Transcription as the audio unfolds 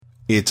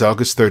It's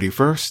August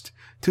 31st,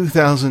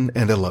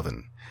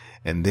 2011,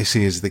 and this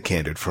is the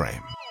Candid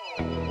Frame.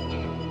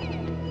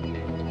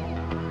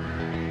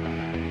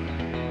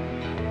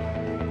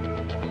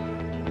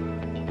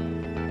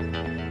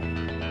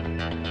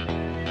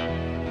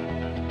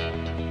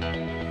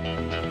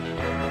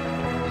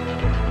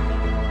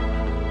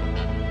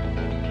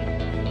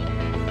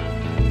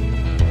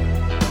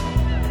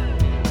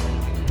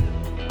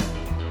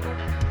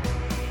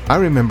 I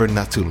remember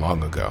not too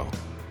long ago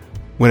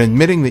when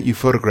admitting that you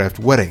photographed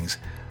weddings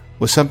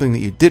was something that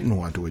you didn't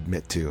want to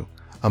admit to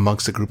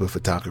amongst a group of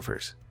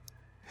photographers.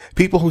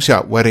 People who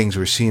shot weddings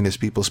were seen as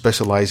people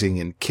specializing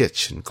in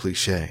kitsch and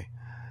cliché.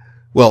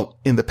 Well,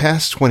 in the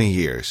past 20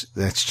 years,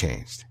 that's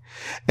changed.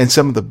 And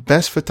some of the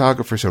best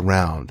photographers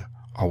around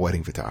are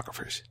wedding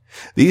photographers.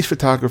 These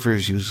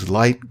photographers use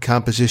light,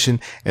 composition,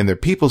 and their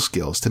people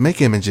skills to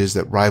make images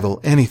that rival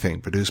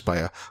anything produced by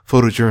a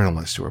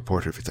photojournalist or a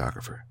portrait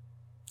photographer.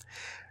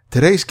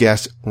 Today's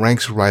guest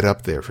ranks right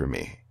up there for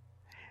me.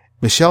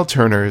 Michelle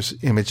Turner's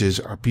images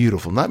are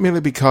beautiful, not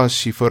merely because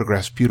she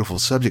photographs beautiful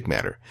subject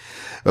matter,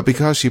 but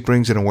because she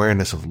brings an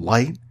awareness of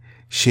light,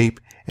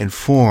 shape, and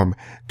form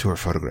to her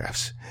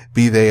photographs,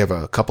 be they of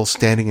a couple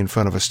standing in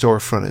front of a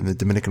storefront in the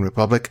Dominican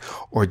Republic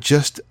or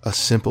just a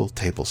simple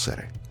table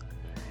setting.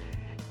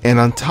 And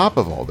on top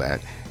of all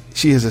that,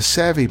 she has a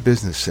savvy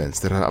business sense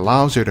that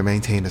allows her to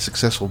maintain a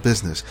successful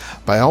business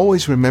by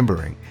always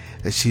remembering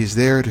that she is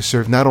there to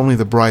serve not only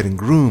the bride and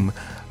groom,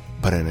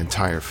 but an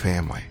entire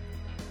family.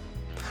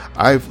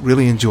 I've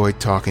really enjoyed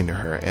talking to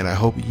her, and I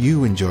hope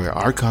you enjoy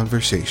our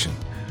conversation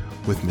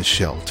with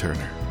Michelle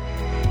Turner.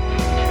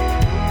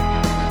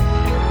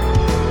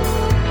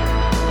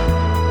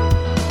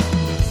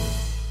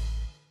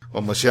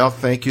 Well, Michelle,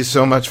 thank you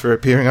so much for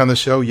appearing on the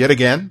show yet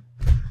again.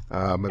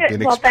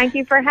 Thank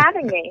you for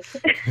having me.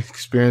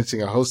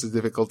 Experiencing a host of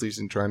difficulties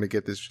in trying to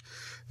get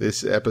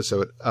this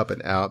episode up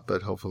and out,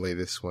 but hopefully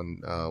this one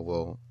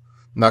will,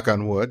 knock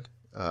on wood,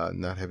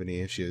 not have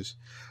any issues.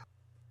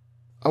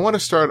 I want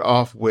to start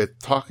off with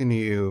talking to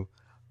you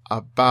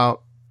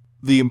about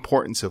the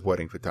importance of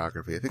wedding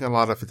photography. I think a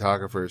lot of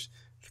photographers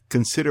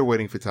consider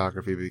wedding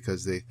photography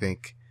because they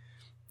think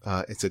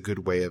it's a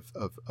good way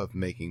of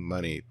making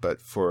money.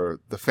 But for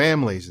the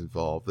families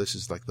involved, this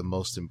is like the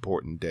most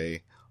important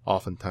day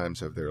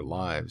oftentimes of their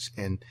lives.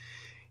 And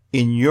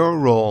in your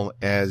role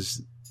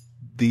as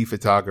the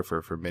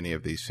photographer for many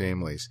of these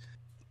families,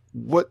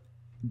 what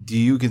do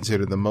you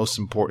consider the most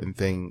important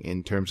thing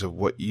in terms of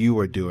what you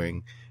are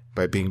doing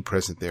by being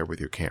present there with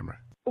your camera?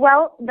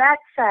 Well,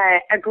 that's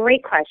a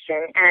great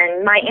question,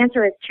 and my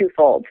answer is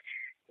twofold.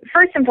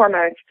 First and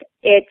foremost,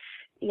 it's,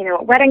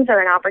 weddings are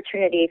an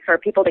opportunity for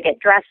people to get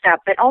dressed up,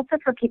 but also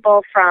for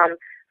people from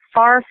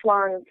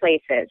far-flung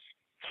places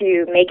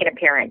to make an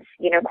appearance.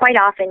 Quite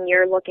often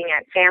you're looking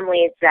at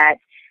families that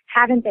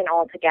haven't been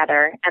all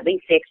together, at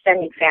least the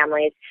extended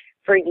families,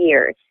 for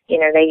years.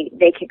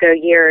 They could go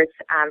years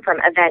from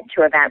event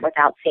to event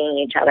without seeing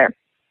each other.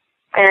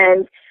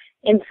 And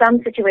in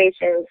some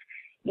situations,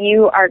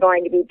 you are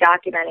going to be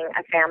documenting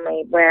a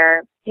family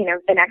where, the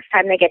next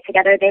time they get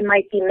together, they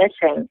might be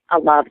missing a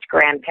loved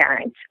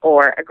grandparent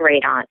or a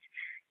great aunt.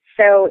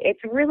 So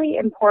it's really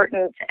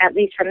important, at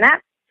least from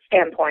that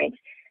standpoint,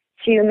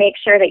 to make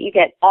sure that you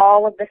get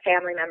all of the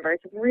family members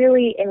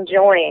really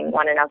enjoying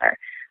one another.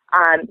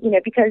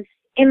 Because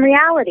in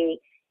reality,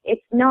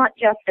 it's not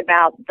just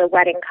about the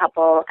wedding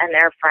couple and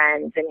their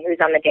friends and who's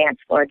on the dance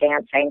floor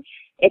dancing.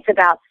 It's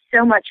about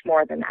so much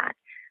more than that.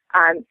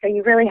 So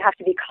you really have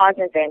to be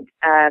cognizant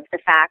of the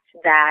fact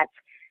that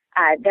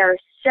there are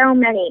so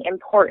many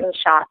important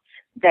shots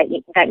that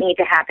need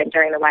to happen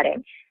during the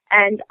wedding.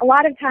 And a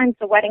lot of times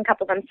the wedding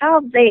couple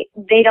themselves,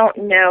 they don't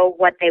know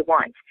what they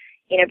want,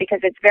 because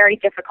it's very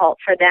difficult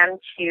for them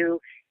to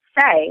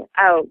say,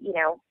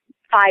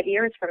 5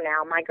 years from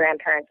now, my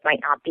grandparents might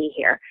not be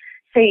here.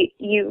 So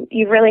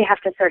you really have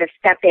to sort of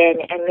step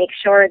in and make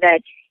sure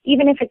that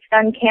even if it's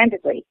done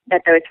candidly,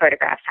 that those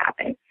photographs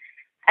happen.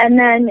 And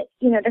then,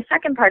 the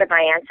second part of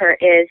my answer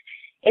is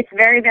it's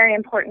very, very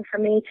important for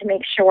me to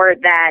make sure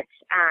that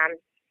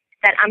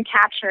that I'm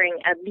capturing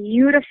a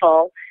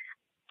beautiful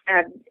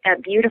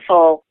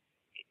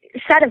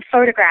set of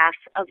photographs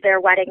of their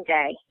wedding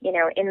day,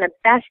 in the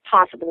best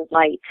possible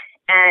light.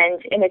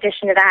 And in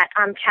addition to that,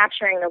 I'm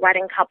capturing the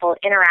wedding couple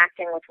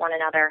interacting with one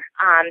another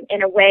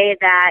in a way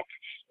that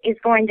is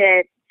going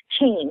to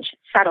change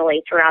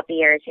subtly throughout the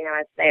years,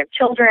 as they have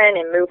children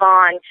and move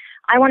on.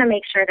 I want to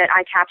make sure that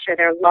I capture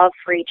their love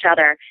for each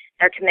other,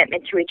 their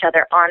commitment to each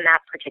other on that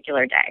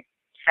particular day.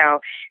 So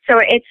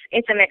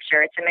it's a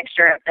mixture. It's a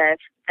mixture of the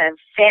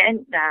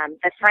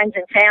friends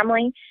and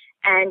family,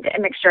 and a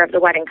mixture of the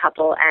wedding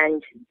couple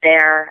and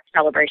their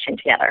celebration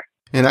together.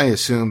 And I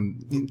assume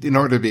in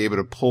order to be able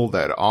to pull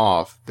that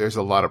off, there's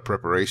a lot of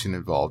preparation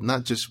involved,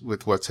 not just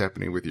with what's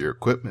happening with your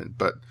equipment,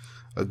 but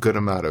a good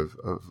amount of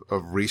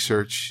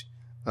research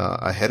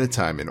ahead of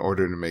time in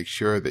order to make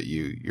sure that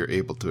you're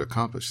able to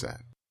accomplish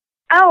that.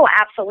 Oh,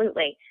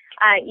 absolutely.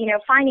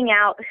 Finding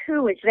out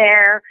who is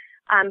there,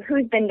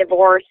 who's been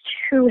divorced,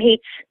 who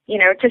hates,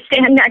 to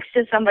stand next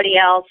to somebody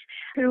else,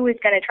 who is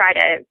going to try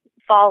to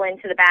fall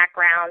into the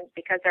background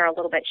because they're a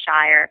little bit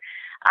shyer.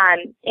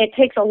 It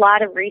takes a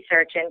lot of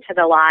research into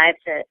the lives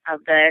of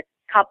the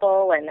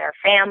couple and their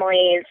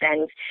families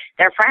and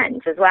their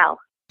friends as well.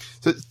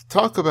 So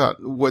talk about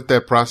what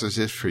that process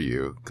is for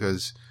you,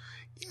 because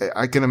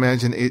I can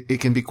imagine it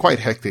can be quite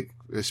hectic,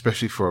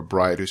 especially for a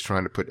bride who's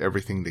trying to put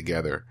everything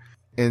together.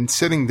 And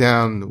sitting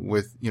down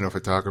with, a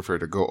photographer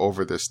to go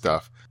over this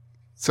stuff,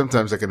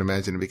 sometimes I can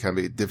imagine it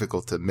becoming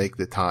difficult to make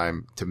the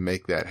time to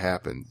make that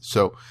happen.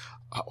 So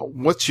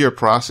what's your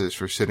process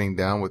for sitting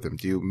down with them?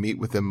 Do you meet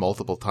with them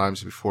multiple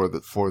times before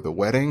the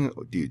wedding?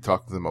 Do you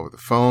talk to them over the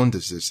phone?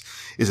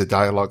 Is a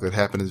dialogue that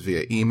happens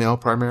via email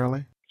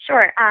primarily?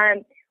 Sure.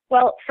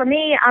 Well, for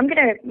me,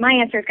 my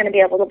answer is going to be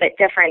a little bit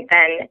different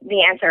than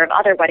the answer of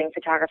other wedding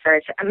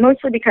photographers,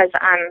 mostly because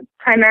I'm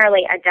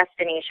primarily a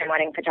destination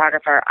wedding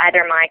photographer.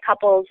 Either my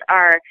couples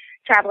are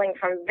traveling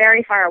from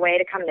very far away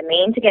to come to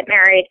Maine to get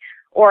married,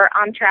 or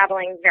I'm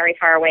traveling very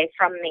far away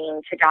from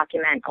Maine to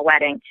document a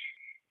wedding.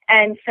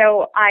 And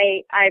so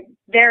I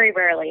very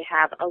rarely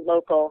have a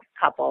local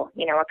couple,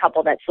 a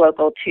couple that's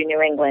local to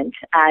New England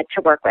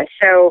to work with.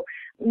 So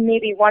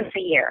maybe once a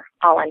year,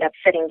 I'll end up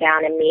sitting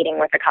down and meeting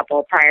with a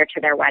couple prior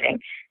to their wedding.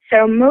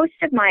 So most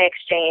of my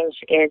exchange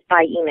is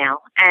by email,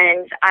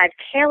 and I've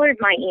tailored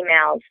my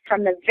emails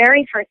from the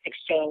very first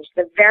exchange,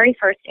 the very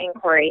first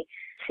inquiry,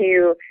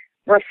 to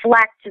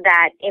reflect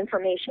that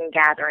information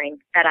gathering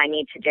that I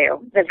need to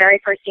do. The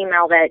very first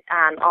email that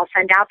I'll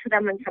send out to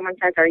them when someone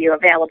says, "Are you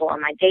available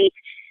on my date?"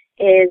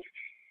 is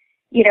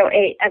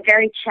a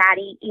very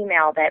chatty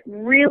email that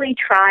really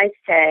tries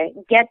to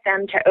get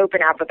them to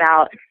open up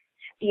about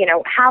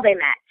how they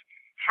met,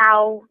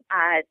 how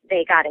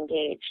they got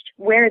engaged,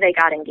 where they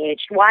got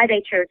engaged, why they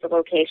chose the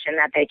location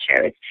that they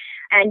chose.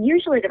 And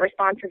usually the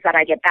responses that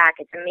I get back,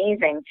 it's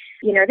amazing.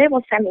 They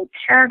will send me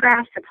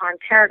paragraphs upon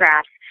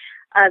paragraphs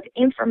of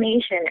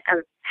information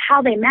of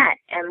how they met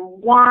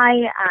and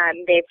why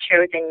they've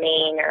chosen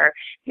Maine or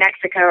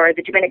Mexico or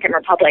the Dominican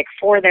Republic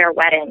for their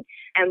wedding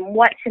and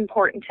what's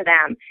important to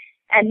them.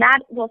 And that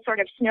will sort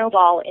of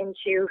snowball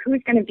into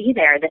who's going to be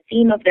there, the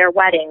theme of their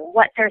wedding,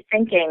 what they're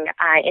thinking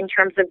in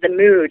terms of the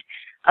mood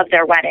of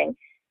their wedding.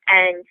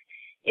 And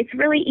it's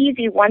really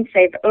easy once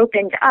they've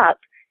opened up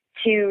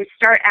to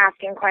start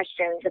asking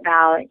questions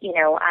about,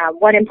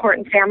 what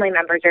important family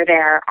members are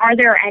there? Are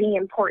there any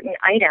important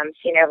items,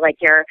 like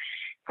your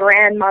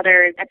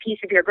a piece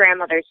of your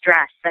grandmother's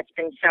dress that's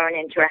been sewn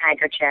into a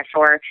handkerchief,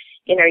 or,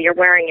 you're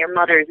wearing your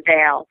mother's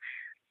veil?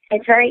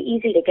 It's very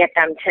easy to get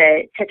them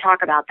to talk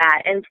about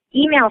that. And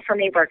email for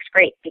me works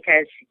great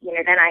because,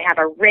 then I have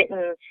a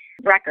written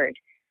record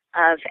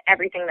of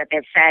everything that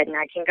they've said, and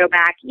I can go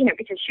back,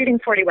 because shooting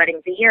 40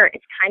 weddings a year,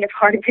 it's kind of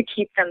hard to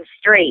keep them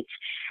straight.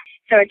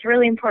 So it's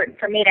really important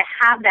for me to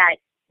have that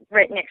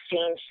written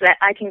exchange so that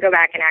I can go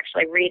back and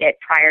actually read it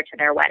prior to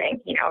their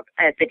wedding,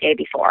 the day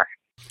before.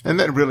 And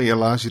that really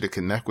allows you to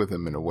connect with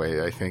them in a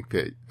way, I think,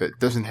 that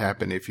doesn't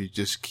happen if you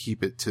just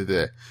keep it to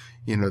the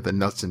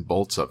nuts and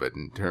bolts of it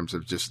in terms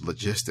of just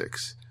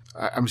logistics.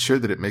 I'm sure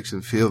that it makes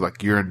them feel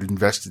like you're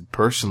invested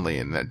personally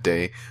in that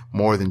day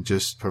more than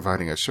just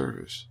providing a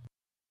service.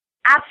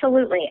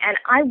 Absolutely. And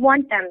I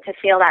want them to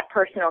feel that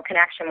personal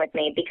connection with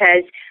me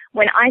because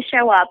when I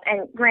show up,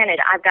 and granted,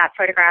 I've got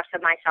photographs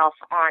of myself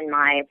on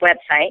my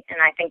website, and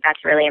I think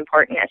that's really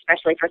important,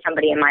 especially for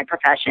somebody in my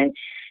profession.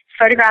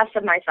 Photographs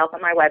of myself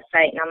on my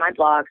website and on my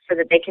blog so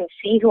that they can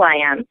see who I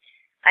am.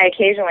 I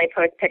occasionally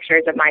post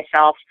pictures of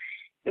myself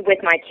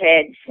with my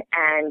kids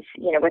and,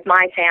 with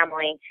my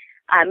family.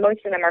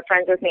 Most of them are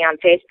friends with me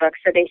on Facebook,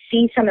 so they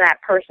see some of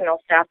that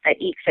personal stuff that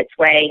ekes its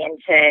way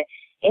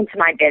into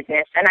my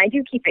business. And I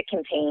do keep it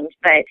contained,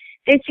 but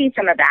they see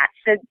some of that.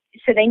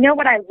 So they know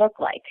what I look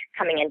like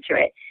coming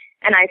into it.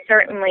 And I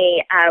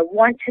certainly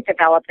want to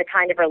develop the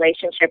kind of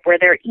relationship where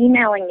they're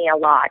emailing me a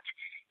lot,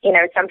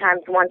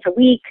 sometimes once a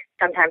week,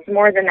 sometimes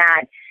more than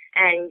that.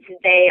 And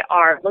they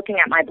are looking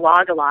at my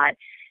blog a lot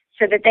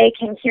so that they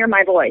can hear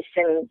my voice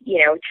and,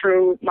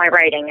 through my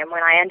writing. And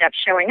when I end up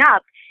showing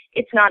up,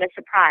 it's not a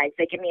surprise.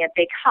 They give me a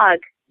big hug,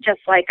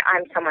 just like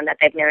I'm someone that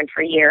they've known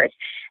for years.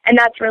 And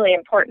that's really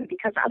important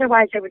because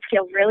otherwise they would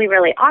feel really,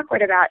 really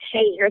awkward about,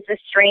 hey, here's this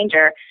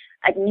stranger.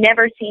 I've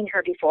never seen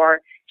her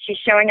before. She's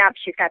showing up.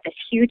 She's got this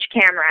huge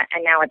camera,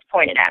 and now it's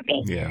pointed at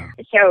me. Yeah.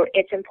 So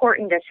it's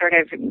important to sort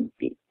of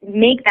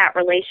make that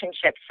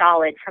relationship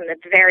solid from the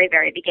very,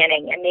 very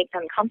beginning and make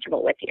them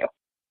comfortable with you.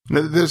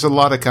 Now, there's a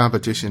lot of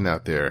competition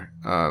out there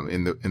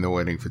in the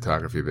wedding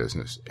photography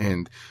business,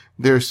 and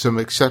there's some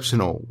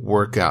exceptional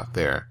work out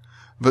there.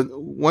 But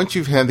once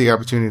you've had the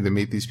opportunity to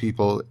meet these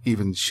people,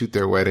 even shoot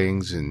their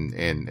weddings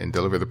and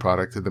deliver the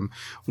product to them,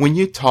 when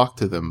you talk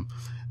to them,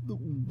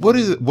 what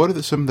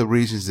are some of the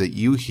reasons that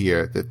you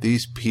hear that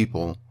these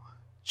people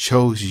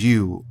chose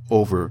you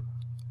over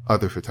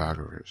other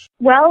photographers?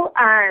 Well,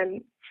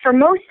 for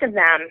most of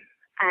them,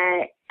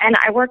 and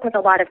I work with a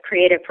lot of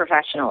creative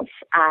professionals,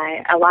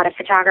 a lot of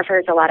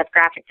photographers, a lot of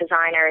graphic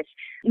designers.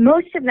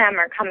 Most of them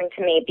are coming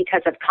to me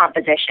because of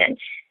composition.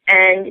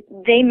 And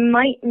they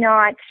might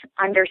not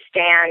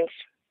understand,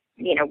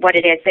 what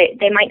it is.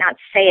 They might not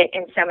say it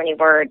in so many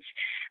words,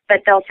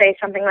 but they'll say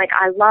something like,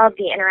 I love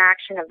the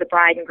interaction of the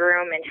bride and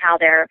groom and how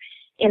they're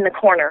in the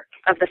corner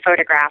of the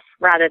photograph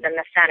rather than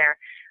the center.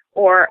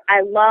 Or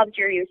I loved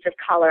your use of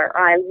color. Or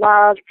I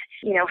loved,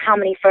 how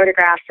many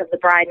photographs of the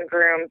bride and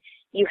groom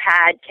you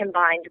had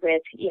combined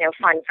with,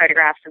 fun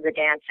photographs of the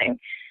dancing.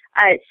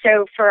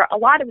 So for a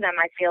lot of them,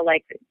 I feel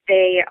like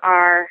they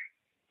are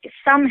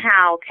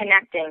somehow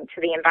connecting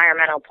to the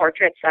environmental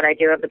portraits that I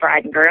do of the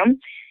bride and groom.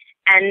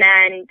 And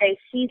then they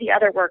see the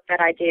other work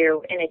that I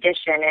do in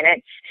addition,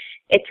 and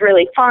it's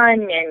really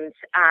fun, and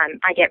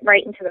I get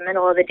right into the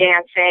middle of the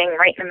dancing,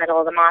 right in the middle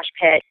of the mosh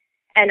pit,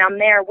 and I'm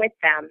there with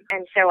them.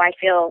 And so I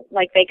feel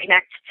like they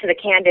connect to the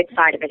Candid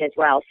side of it as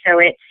well. So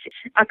it's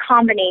a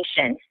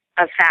combination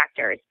of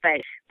factors,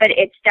 but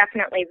it's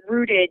definitely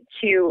rooted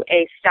to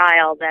a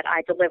style that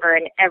I deliver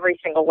in every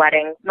single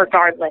wedding,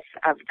 regardless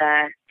of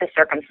the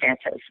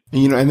circumstances.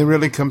 And it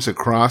really comes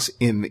across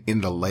in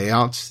the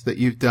layouts that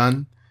you've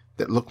done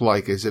that look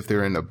like as if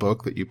they're in a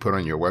book that you put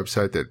on your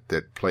website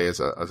that play as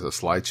a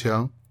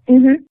slideshow.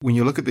 Mm-hmm. When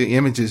you look at the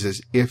images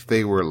as if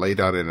they were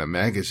laid out in a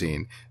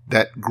magazine,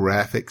 that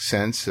graphic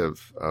sense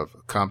of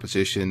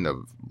composition, of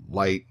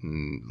light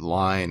and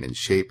line and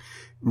shape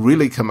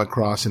really come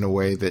across in a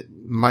way that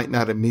might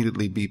not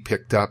immediately be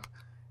picked up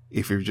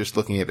if you're just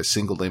looking at a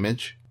single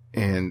image.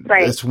 And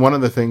right. That's one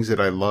of the things that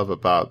I love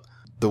about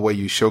the way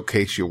you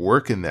showcase your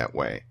work in that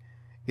way,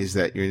 is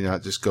that you're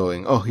not just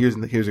going, oh,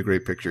 here's a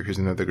great picture, here's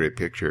another great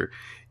picture.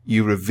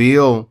 You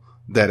reveal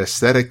that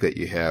aesthetic that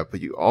you have,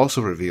 but you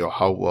also reveal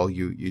how well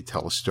you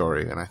tell a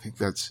story. And I think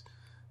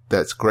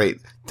that's great.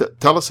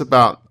 Tell us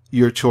about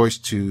your choice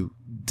to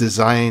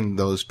design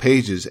those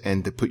pages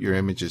and to put your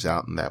images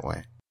out in that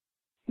way.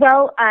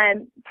 Well,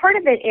 part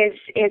of it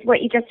is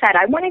what you just said.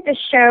 I wanted to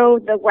show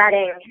the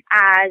wedding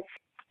as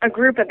a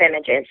group of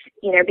images,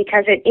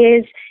 because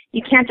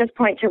you can't just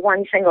point to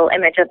one single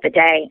image of the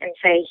day and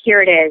say,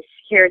 here it is,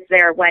 here's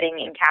their wedding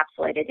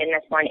encapsulated in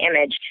this one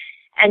image.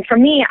 And for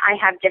me, I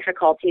have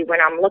difficulty when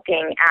I'm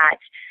looking at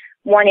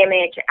one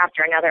image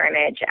after another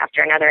image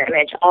after another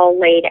image, all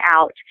laid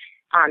out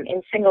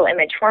in single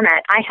image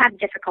format. I have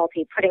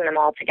difficulty putting them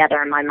all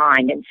together in my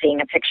mind and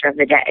seeing a picture of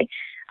the day,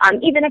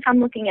 even if I'm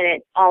looking at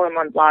it all in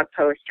one blog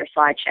post or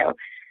slideshow.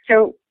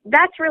 So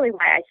that's really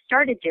why I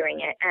started doing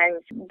it.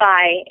 And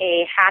by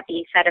a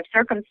happy set of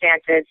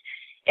circumstances,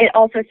 it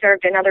also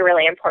served another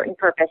really important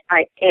purpose.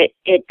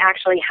 It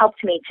actually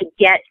helped me to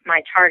get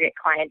my target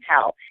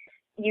clientele.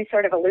 You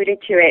sort of alluded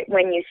to it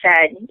when you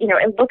said,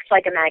 it looks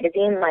like a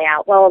magazine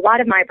layout. Well, a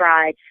lot of my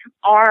brides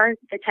are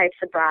the types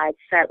of brides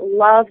that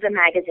love the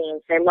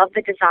magazines. They love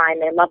the design.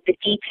 They love the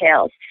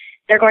details.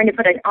 They're going to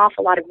put an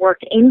awful lot of work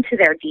into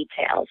their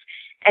details.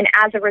 And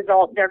as a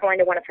result, they're going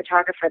to want a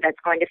photographer that's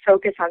going to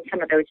focus on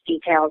some of those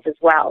details as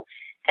well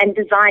and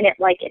design it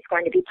like it's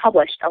going to be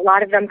published. A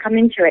lot of them come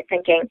into it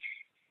thinking,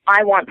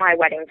 I want my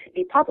wedding to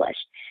be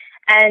published.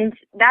 And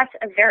that's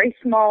a very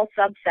small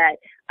subset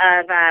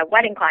of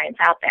wedding clients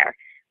out there.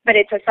 But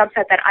it's a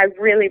subset that I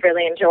really,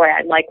 really enjoy.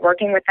 I like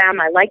working with them.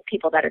 I like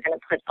people that are going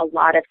to put a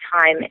lot of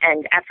time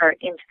and effort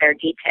into their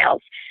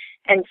details.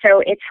 And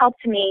so it's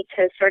helped me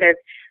to sort of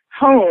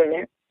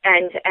hone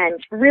and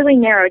really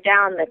narrow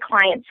down the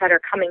clients that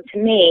are coming to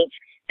me.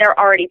 They're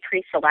already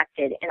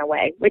pre-selected in a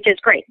way, which is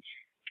great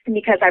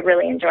because I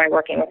really enjoy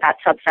working with that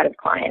subset of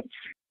clients.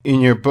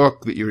 In your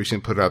book that you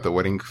recently put out, the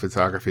Wedding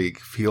Photography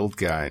Field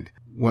Guide,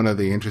 one of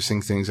the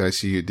interesting things I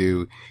see you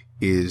do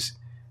is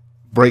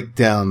break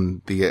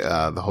down your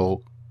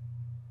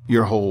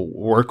whole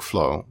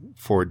workflow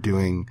for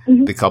doing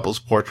the couple's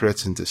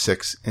portraits into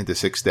six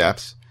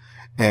steps.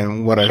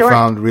 And what I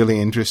found really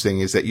interesting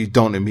is that you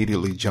don't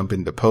immediately jump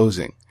into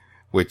posing,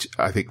 which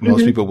I think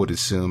most people would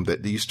assume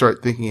that you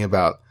start thinking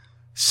about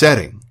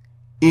setting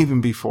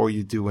even before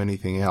you do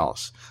anything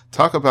else.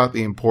 Talk about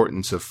the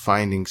importance of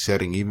finding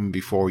setting even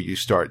before you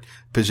start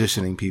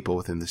positioning people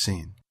within the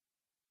scene.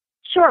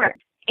 Sure.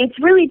 It's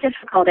really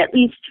difficult, at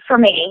least for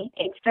me,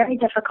 it's very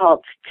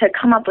difficult to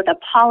come up with a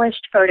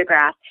polished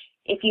photograph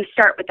if you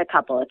start with a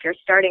couple, if you're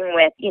starting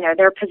with,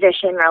 their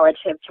position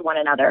relative to one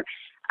another,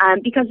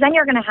 because then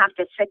you're going to have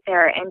to sit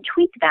there and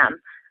tweak them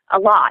a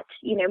lot,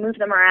 move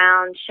them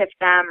around, shift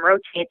them,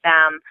 rotate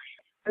them,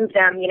 move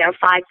them,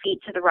 5 feet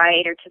to the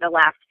right or to the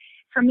left.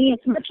 For me,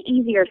 it's much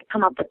easier to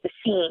come up with the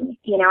scene,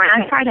 and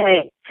I try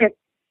to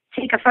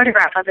take a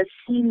photograph of a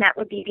scene that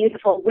would be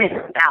beautiful with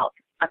or without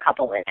a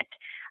couple in it.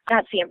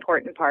 That's the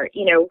important part.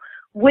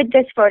 Would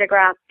this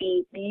photograph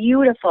be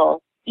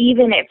beautiful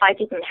even if I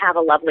didn't have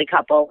a lovely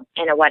couple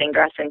in a wedding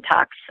dress and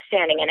tux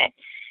standing in it?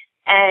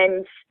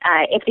 And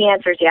if the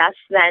answer is yes,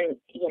 then,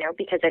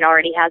 because it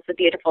already has the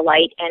beautiful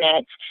light in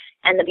it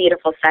and the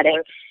beautiful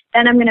setting,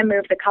 then I'm going to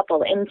move the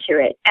couple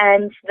into it.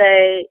 And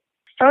the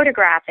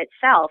photograph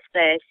itself,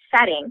 the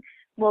setting,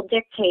 will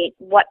dictate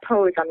what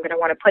pose I'm going to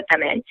want to put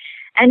them in.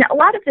 And a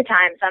lot of the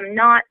times I'm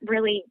not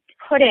really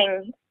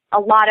putting a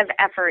lot of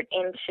effort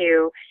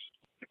into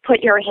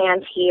put your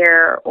hand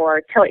here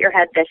or tilt your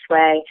head this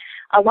way.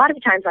 A lot of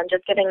the times I'm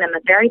just giving them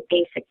a very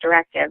basic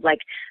directive, like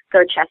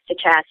go chest to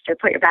chest or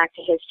put your back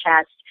to his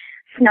chest,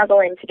 snuggle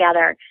in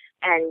together,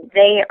 and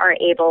they are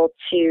able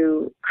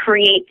to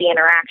create the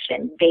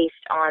interaction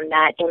based on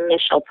that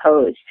initial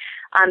pose.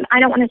 I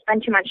don't want to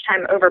spend too much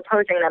time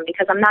over-posing them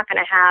because I'm not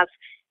going to have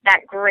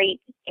that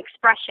great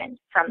expression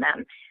from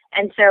them.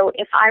 And so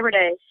if I were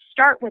to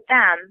start with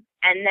them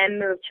and then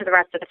move to the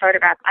rest of the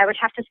photograph, I would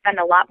have to spend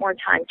a lot more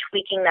time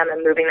tweaking them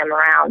and moving them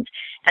around,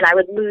 and I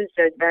would lose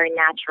those very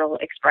natural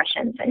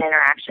expressions and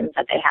interactions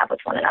that they have with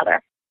one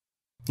another.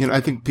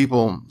 I think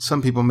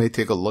some people may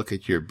take a look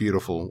at the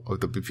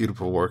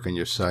beautiful work on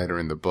your site or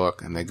in the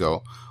book, and they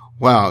go,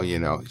 wow,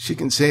 she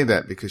can say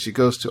that because she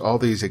goes to all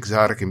these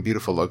exotic and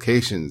beautiful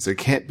locations. There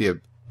can't be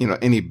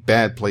any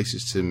bad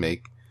places to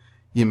make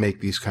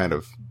these kind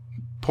of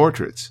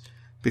portraits.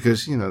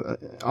 Because,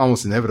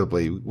 almost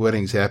inevitably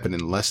weddings happen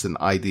in less than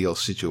ideal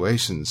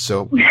situations.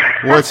 So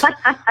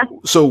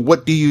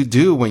what do you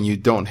do when you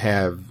don't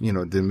have,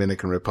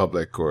 Dominican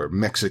Republic or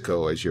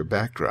Mexico as your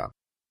backdrop?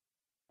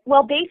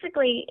 Well,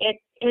 basically,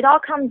 it all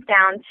comes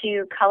down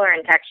to color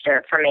and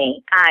texture for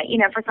me.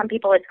 For some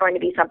people, it's going to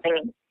be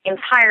something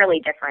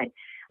entirely different.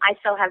 I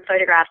still have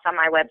photographs on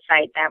my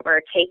website that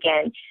were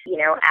taken,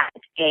 at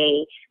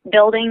a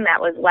building that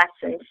was less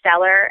than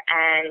stellar,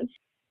 and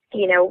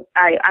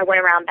I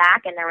went around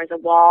back and there was a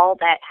wall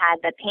that had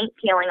the paint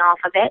peeling off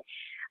of it.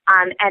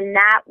 And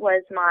that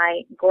was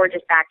my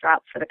gorgeous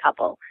backdrop for the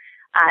couple.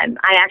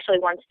 I actually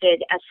once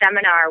did a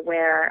seminar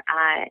where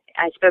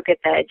I spoke at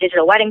the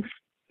Digital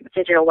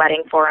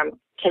Wedding Forum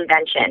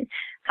convention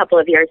a couple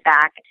of years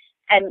back.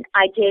 And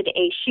I did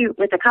a shoot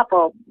with a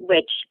couple,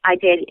 which I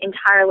did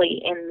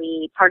entirely in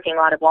the parking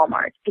lot of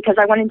Walmart because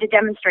I wanted to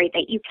demonstrate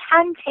that you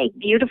can take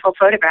beautiful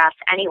photographs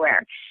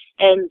anywhere.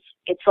 And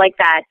it's like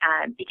that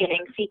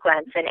beginning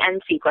sequence and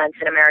end sequence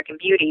in American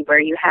Beauty where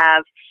you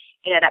have,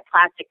 that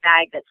plastic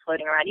bag that's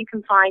floating around. You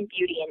can find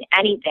beauty in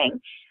anything.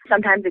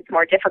 Sometimes it's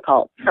more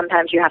difficult.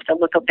 Sometimes you have to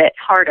look a bit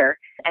harder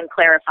and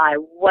clarify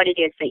what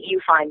it is that you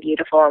find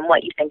beautiful and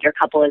what you think your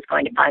couple is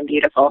going to find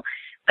beautiful.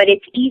 But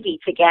it's easy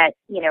to get,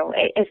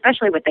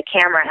 especially with the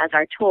camera as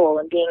our tool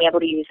and being able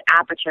to use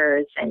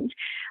apertures and,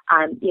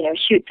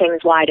 shoot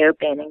things wide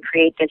open and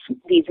create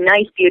these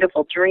nice,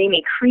 beautiful,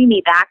 dreamy,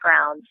 creamy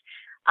backgrounds.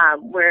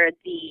 Where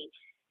the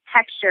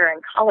texture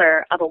and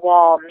color of a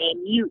wall may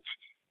mute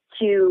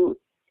to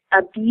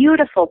a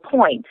beautiful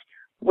point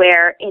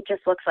where it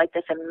just looks like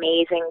this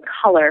amazing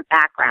color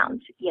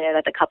background,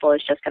 that the couple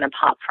is just going to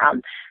pop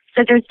from.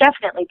 So there's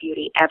definitely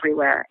beauty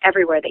everywhere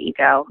that you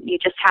go. You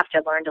just have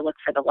to learn to look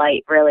for the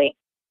light, really.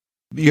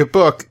 Your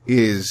book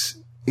is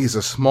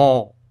a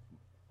small,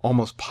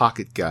 almost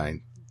pocket guide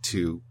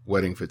to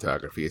wedding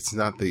photography. It's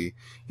not the,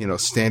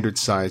 standard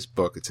size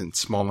book. It's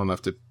small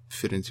enough to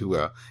fit into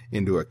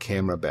a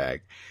camera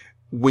bag.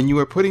 When you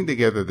were putting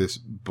together this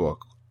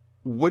book,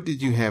 what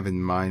did you have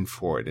in mind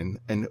for it,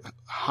 and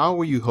how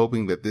were you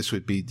hoping that this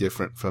would be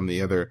different from the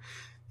other,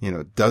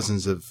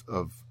 dozens of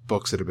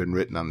books that have been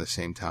written on the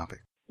same topic?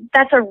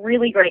 That's a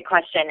really great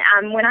question.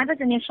 When I was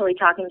initially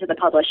talking to the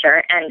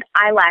publisher, and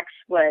ILEX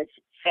was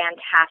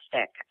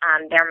fantastic.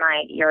 They're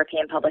my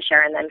European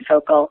publisher, and then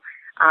Focal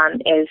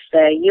is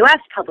the U.S.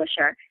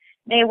 publisher.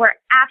 They were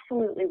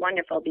absolutely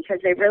wonderful because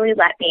they really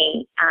let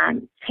me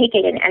take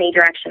it in any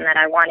direction that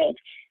I wanted.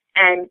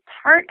 And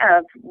part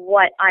of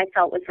what I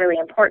felt was really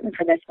important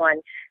for this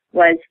one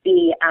was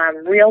the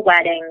real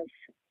weddings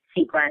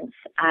sequence,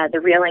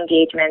 the real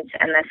engagements,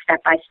 and the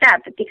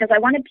step-by-step, because I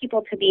wanted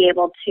people to be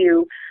able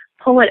to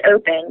pull it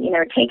open,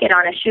 take it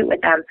on a shoot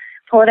with them,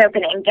 pull it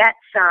open and get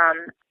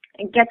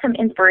some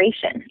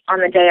inspiration on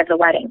the day of the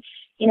wedding.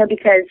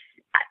 Because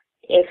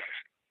if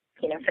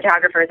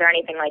photographers or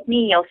anything like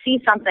me, you'll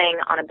see something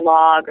on a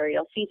blog or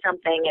you'll see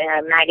something in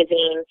a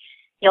magazine.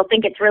 You'll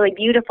think it's really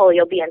beautiful.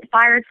 You'll be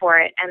inspired for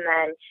it. And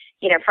then,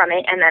 from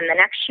it. And then the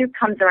next shoot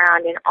comes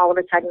around and all of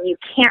a sudden you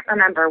can't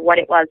remember what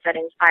it was that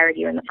inspired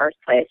you in the first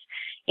place.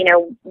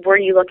 Were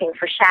you looking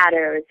for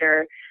shadows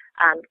or,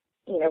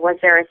 was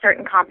there a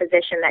certain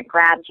composition that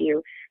grabbed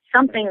you?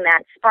 Something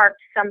that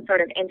sparked some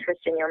sort of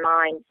interest in your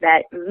mind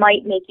that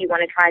might make you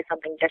want to try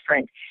something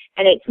different.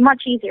 And it's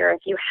much easier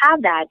if you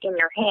have that in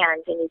your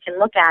hands and you can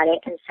look at it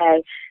and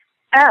say,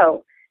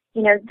 oh,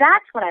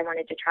 that's what I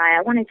wanted to try.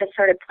 I wanted to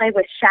sort of play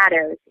with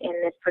shadows in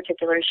this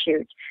particular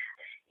shoot.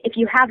 If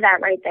you have that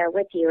right there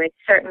with you, it's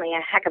certainly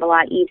a heck of a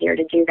lot easier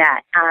to do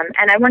that.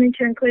 And I wanted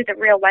to include the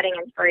real wedding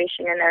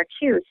inspiration in there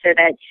too, so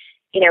that,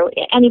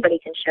 anybody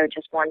can show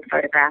just one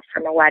photograph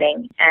from a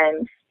wedding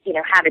and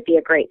have it be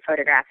a great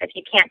photograph. If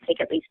you can't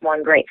take at least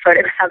one great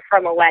photograph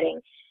from a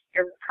wedding,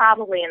 you're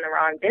probably in the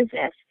wrong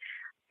business.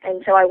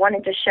 And so I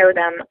wanted to show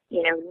them,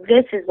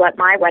 this is what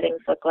my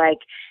weddings look like,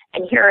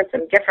 and here are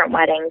some different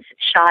weddings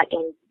shot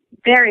in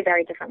very,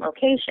 very different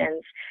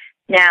locations.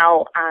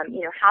 Now,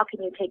 how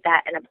can you take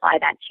that and apply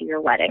that to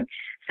your wedding?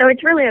 So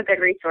it's really a good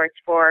resource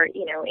for,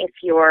 if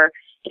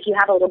you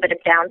have a little bit of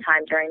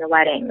downtime during the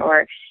wedding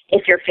or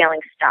if you're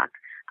feeling stuck.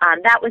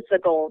 That was the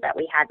goal that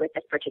we had with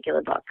this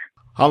particular book.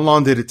 How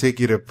long did it take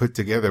you to put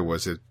together?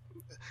 Was it,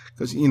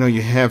 because,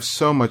 you have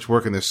so much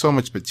work and there's so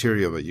much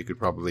material that you could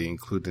probably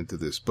include into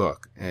this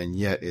book. And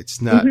yet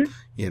it's not,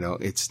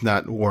 it's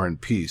not War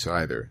and Peace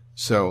either.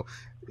 So,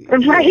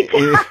 right.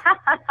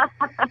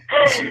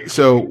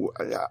 So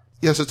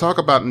talk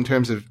about in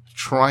terms of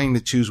trying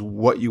to choose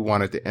what you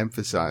wanted to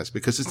emphasize,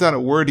 because it's not a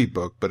wordy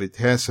book, but it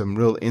has some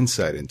real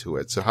insight into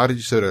it. So how did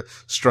you sort of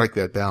strike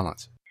that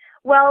balance?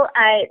 Well,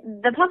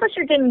 the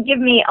publisher didn't give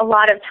me a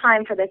lot of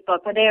time for this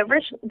book. When they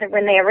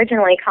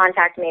originally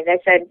contacted me, they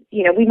said,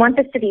 we want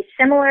this to be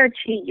similar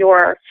to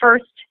your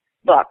first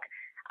book,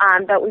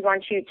 but we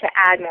want you to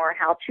add more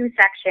how-to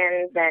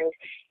sections and,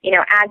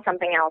 add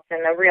something else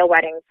in the real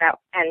weddings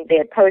and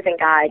the posing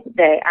guide,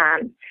 the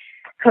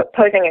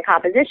posing and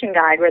composition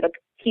guide were the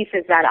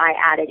pieces that I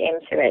added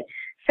into it.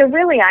 So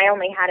really, I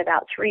only had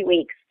about 3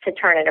 weeks to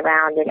turn it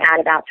around and add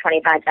about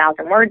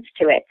 25,000 words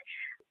to it.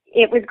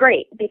 It was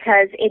great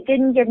because it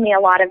didn't give me a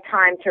lot of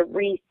time to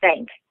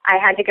rethink. I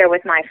had to go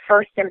with my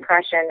first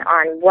impression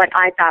on what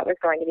I thought was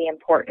going to be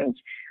important.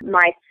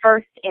 My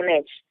first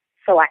image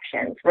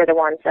selections were the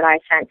ones that I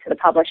sent to the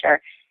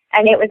publisher.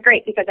 And it was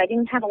great because I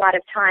didn't have a lot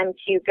of time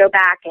to go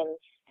back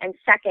and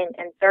second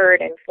and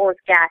third and fourth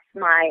guess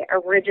my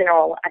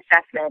original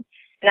assessment.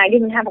 And I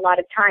didn't have a lot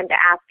of time to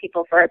ask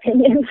people for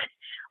opinions,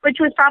 which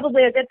was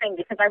probably a good thing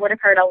because I would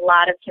have heard a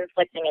lot of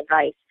conflicting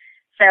advice.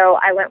 So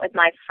I went with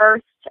my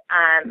first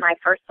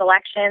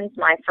selections,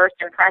 my first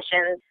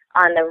impressions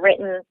on the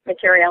written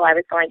material I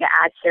was going to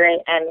add to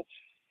it,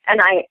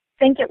 and I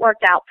think it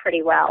worked out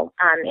pretty well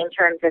in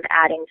terms of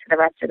adding to the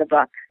rest of the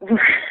book.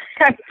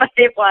 But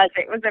it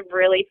was a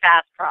really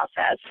fast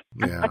process.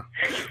 Yeah.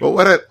 Well,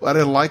 what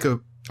I like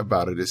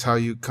about it is how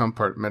you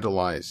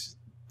compartmentalize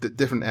the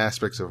different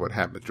aspects of what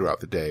happened throughout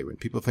the day. When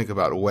people think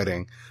about a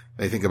wedding,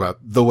 they think about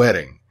the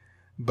wedding.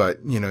 But,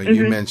 you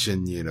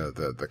mentioned,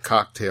 the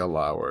cocktail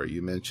hour,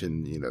 you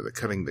mentioned, the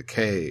cutting the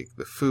cake,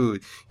 the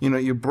food,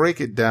 you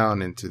break it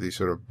down into these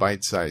sort of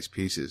bite-sized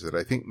pieces that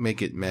I think make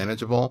it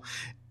manageable.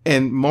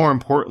 And more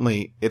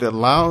importantly, it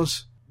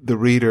allows the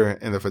reader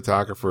and the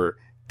photographer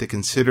to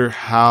consider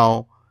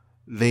how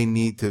they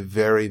need to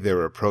vary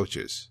their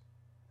approaches.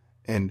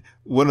 And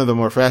one of the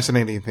more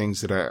fascinating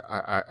things that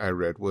I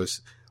read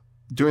was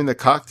during the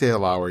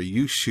cocktail hour,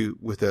 you shoot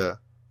with a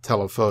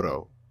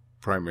telephoto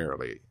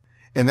primarily.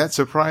 And that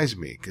surprised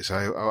me because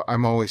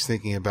I'm always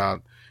thinking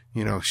about,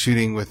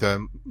 shooting with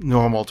a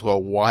normal to a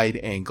wide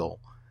angle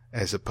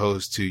as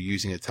opposed to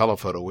using a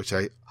telephoto, which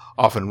I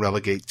often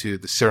relegate to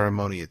the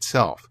ceremony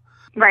itself.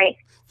 Right.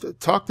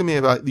 Talk to me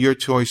about your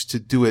choice to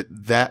do it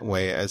that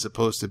way as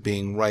opposed to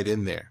being right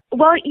in there.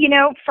 Well,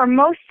 for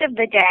most of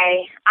the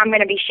day, I'm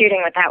going to be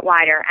shooting with that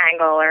wider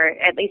angle or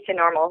at least a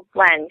normal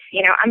lens.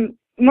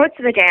 Most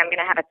of the day, I'm going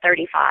to have a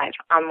 35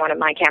 on one of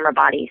my camera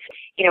bodies.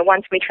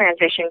 Once we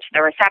transition to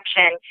the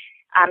reception,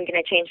 I'm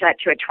going to change that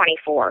to a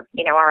 24,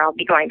 or I'll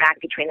be going back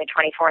between the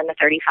 24 and the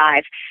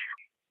 35.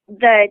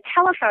 The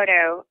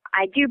telephoto,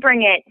 I do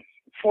bring it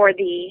for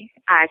the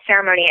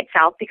ceremony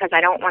itself because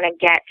I don't want to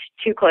get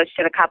too close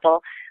to the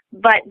couple.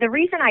 But the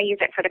reason I use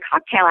it for the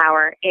cocktail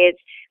hour is,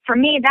 for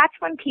me, that's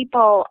when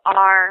people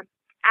are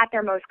at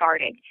their most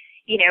guarded.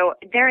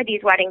 There are these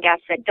wedding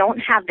guests that don't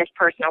have this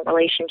personal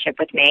relationship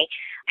with me,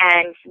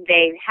 and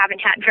they haven't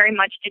had very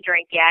much to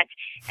drink yet,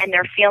 and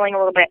they're feeling a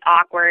little bit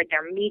awkward.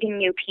 They're meeting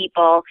new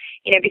people,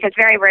 because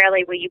very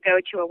rarely will you go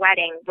to a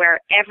wedding where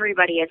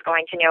everybody is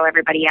going to know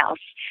everybody else.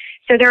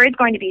 So there is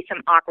going to be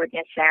some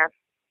awkwardness there.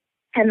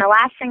 And the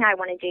last thing I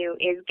want to do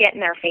is get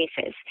in their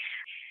faces.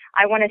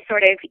 I want to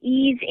sort of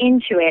ease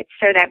into it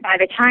so that by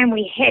the time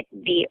we hit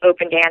the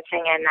open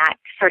dancing and that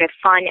sort of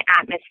fun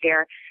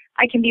atmosphere,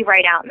 I can be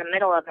right out in the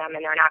middle of them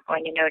and they're not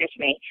going to notice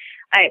me.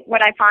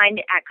 What I find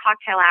at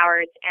cocktail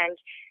hours, and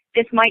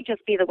this might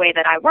just be the way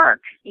that I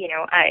work,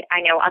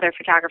 I know other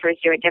photographers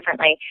do it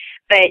differently,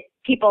 but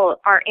people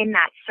are in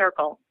that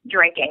circle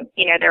drinking.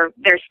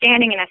 They're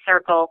standing in a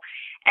circle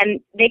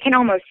and they can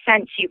almost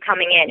sense you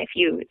coming in if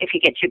you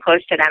get too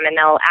close to them, and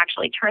they'll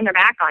actually turn their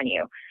back on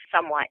you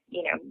somewhat,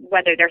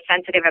 whether they're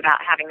sensitive about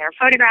having their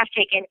photograph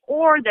taken,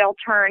 or they'll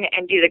turn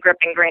and do the grip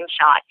and grin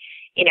shot,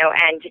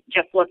 and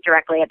just look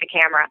directly at the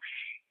camera.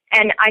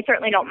 And I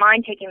certainly don't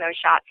mind taking those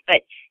shots,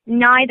 but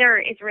neither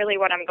is really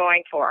what I'm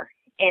going for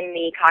in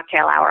the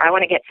cocktail hour. I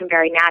want to get some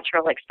very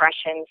natural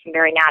expressions, some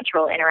very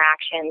natural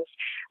interactions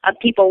of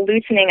people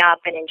loosening up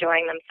and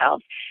enjoying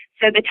themselves.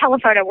 So the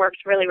telephoto works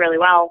really, really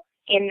well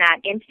in that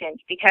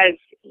instance because,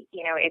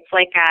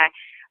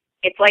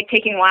 it's like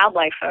taking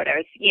wildlife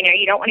photos.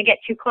 You don't want to get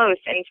too close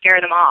and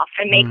scare them off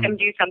and make them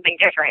do something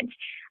different.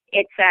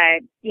 It's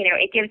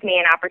it gives me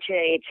an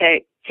opportunity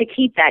to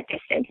keep that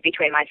distance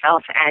between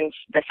myself and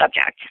the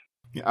subject.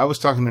 Yeah, I was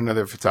talking to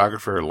another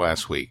photographer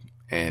last week,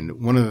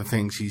 and one of the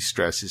things he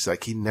stresses is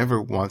he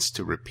never wants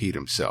to repeat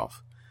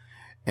himself.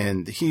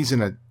 And he's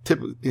in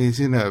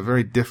a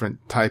very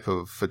different type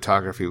of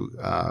photography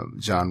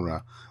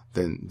genre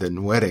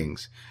than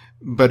weddings.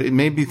 But it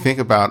made me think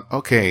about,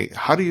 okay,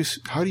 how do you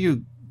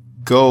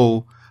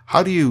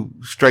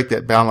strike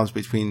that balance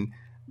between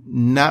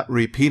not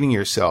repeating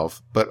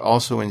yourself, but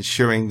also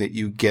ensuring that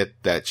you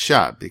get that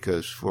shot,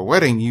 because for a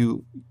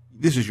wedding,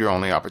 this is your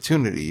only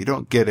opportunity. You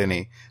don't get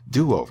any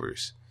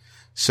do-overs.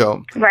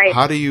 So right.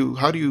 how do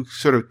you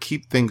sort of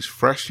keep things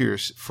fresh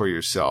for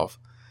yourself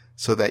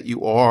so that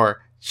you are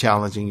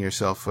challenging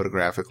yourself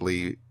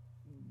photographically,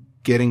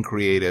 getting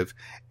creative,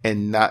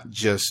 and not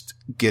just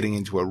getting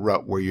into a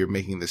rut where you're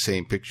making the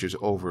same pictures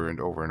over and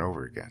over and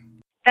over again?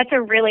 That's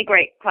a really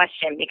great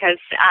question, because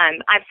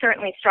I've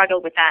certainly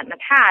struggled with that in the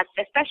past,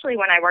 especially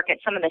when I work at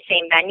some of the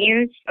same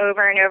venues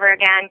over and over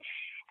again.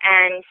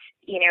 And,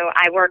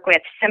 I work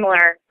with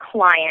similar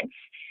clients,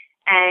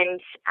 and,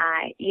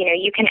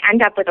 you can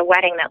end up with a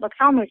wedding that looks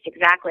almost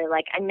exactly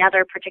like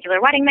another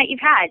particular wedding that you've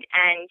had.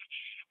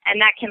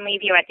 And that can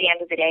leave you at the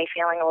end of the day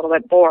feeling a little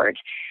bit bored.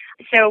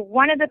 So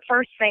one of the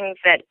first things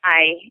that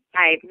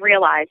I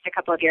realized a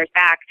couple of years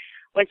back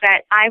was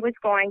that I was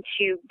going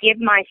to give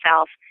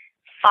myself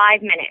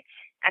 5 minutes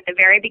at the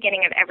very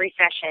beginning of every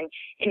session.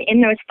 And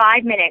in those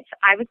 5 minutes,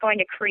 I was going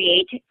to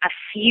create a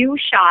few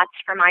shots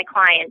for my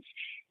clients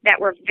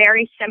that were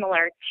very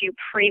similar to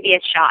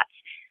previous shots.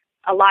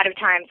 A lot of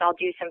times I'll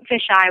do some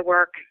fisheye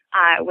work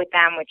with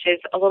them, which is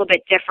a little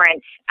bit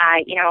different.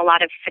 A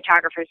lot of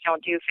photographers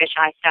don't do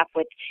fisheye stuff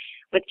with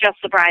just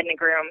the bride and the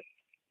groom.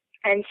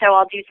 And so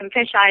I'll do some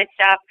fisheye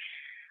stuff.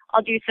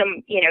 I'll do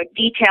some,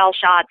 detail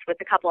shots with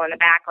the couple in the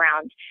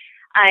background.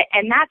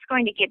 And that's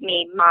going to give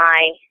me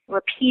my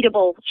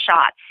repeatable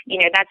shots.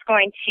 That's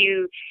going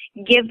to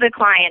give the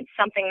client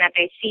something that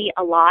they see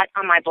a lot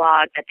on my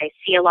blog, that they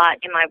see a lot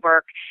in my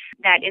work,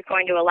 that is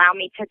going to allow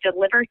me to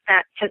deliver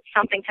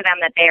something to them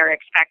that they are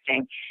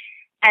expecting.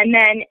 And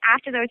then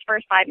after those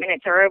first 5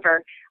 minutes are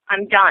over,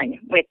 I'm done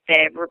with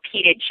the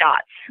repeated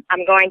shots.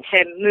 I'm going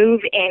to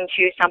move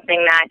into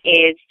something that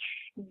is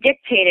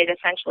dictated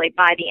essentially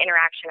by the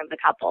interaction of the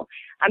couple.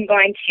 I'm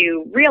going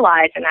to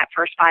realize in that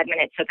first 5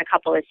 minutes that the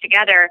couple is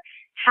together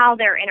how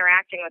they're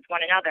interacting with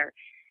one another.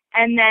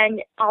 And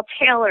then I'll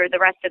tailor the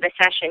rest of the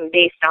session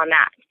based on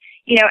that.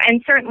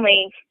 And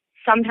certainly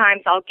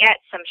sometimes I'll get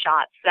some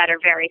shots that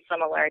are very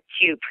similar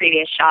to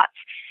previous shots,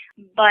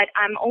 but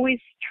I'm always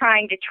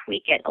trying to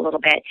tweak it a little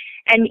bit.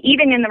 And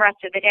even in the rest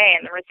of the day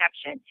in the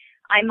reception,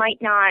 I might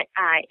not,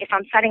 if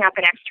I'm setting up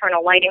an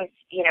external lighting,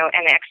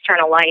 an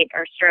external light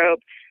or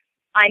strobe,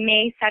 I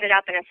may set it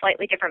up in a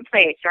slightly different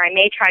place, or I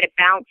may try to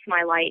bounce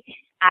my light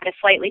at a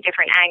slightly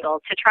different angle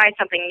to try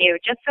something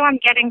new, just so I'm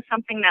getting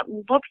something that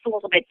looks a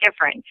little bit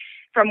different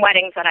from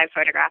weddings that I've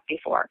photographed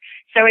before.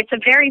 So it's a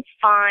very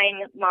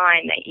fine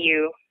line that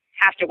you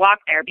have to walk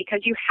there,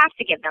 because you have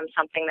to give them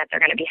something that they're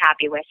going to be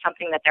happy with,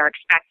 something that they're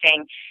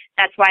expecting.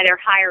 That's why they're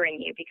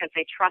hiring you, because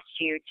they trust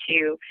you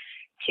to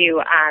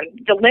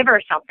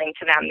deliver something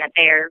to them that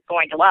they're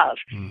going to love.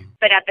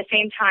 But at the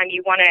same time,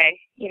 you want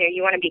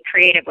to be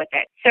creative with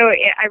it. So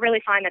I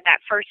really find that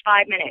first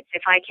 5 minutes,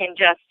 if I can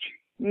just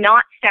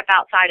not step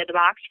outside of the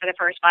box for the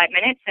first 5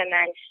 minutes, and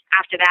then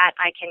after that,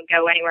 I can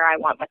go anywhere I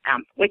want with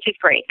them, which is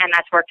great. And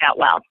that's worked out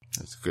well.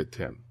 That's a good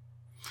tip.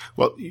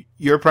 Well,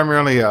 you're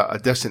primarily a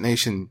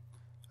destination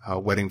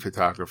wedding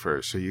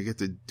photographer, so you get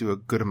to do a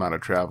good amount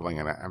of traveling,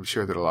 and I'm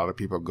sure that a lot of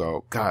people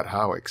go, God,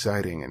 how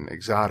exciting and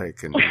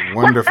exotic and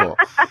wonderful.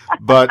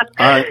 But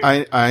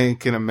I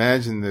can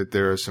imagine that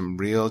there are some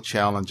real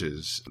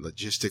challenges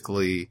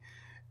logistically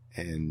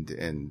and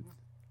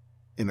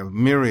in a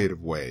myriad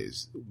of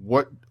ways.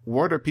 What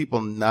are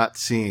people not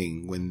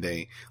seeing when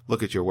they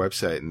look at your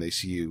website and they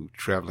see you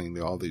traveling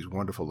to all these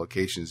wonderful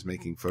locations,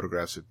 making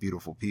photographs of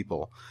beautiful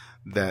people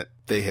that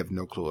they have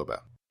no clue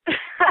about?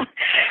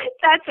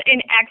 That's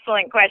an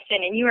excellent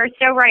question, and you are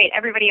so right.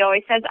 Everybody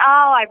always says,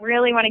 I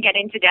really want to get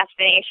into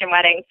destination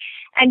weddings.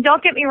 And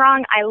don't get me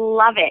wrong, I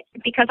love it,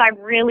 because I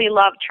really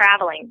love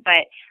traveling,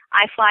 but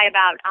I fly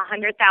about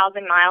 100,000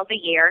 miles a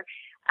year.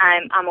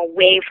 I'm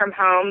away from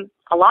home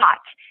a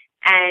lot,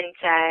 and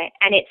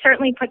it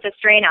certainly puts a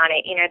strain on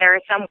it. There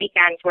are some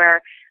weekends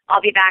where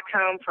I'll be back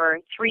home for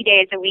 3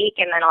 days a week,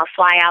 and then I'll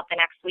fly out the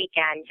next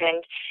weekend.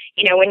 And,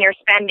 when you're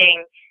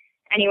spending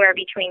anywhere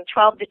between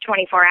 12 to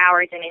 24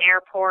 hours in an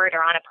airport or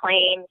on a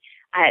plane,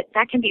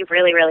 that can be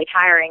really, really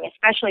tiring,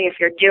 especially if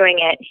you're doing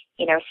it,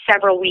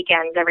 several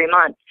weekends every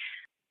month.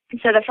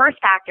 So the first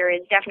factor is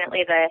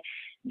definitely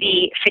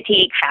the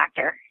fatigue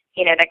factor,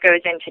 that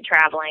goes into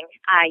traveling.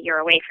 You're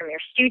away from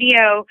your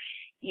studio.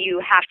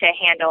 You have to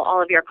handle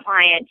all of your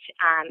client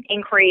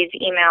inquiries,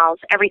 emails,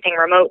 everything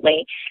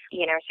remotely,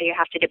 so you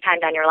have to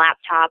depend on your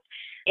laptop.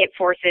 It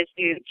forces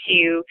you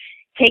to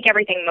take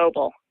everything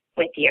mobile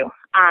with you.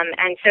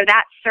 And so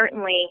that's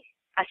certainly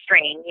a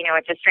strain.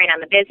 It's a strain on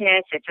the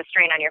business. It's a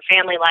strain on your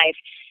family life.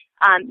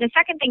 The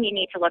second thing you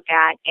need to look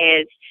at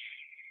is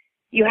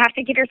you have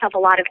to give yourself a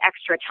lot of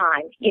extra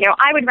time.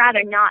 I would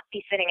rather not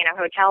be sitting in a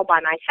hotel by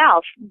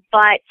myself,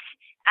 but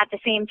at the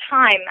same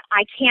time,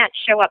 I can't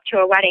show up to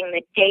a wedding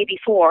the day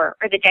before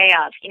or the day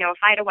of. If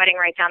I had a wedding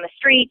right down the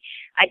street,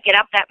 I'd get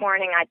up that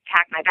morning, I'd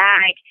pack my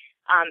bag,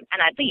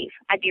 and I'd leave.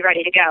 I'd be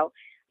ready to go.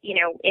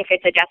 If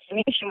it's a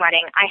destination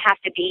wedding, I have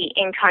to be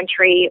in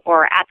country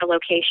or at the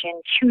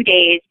location 2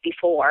 days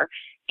before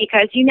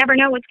because you never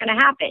know what's going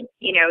to happen.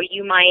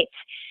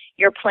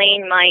 Your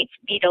plane might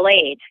be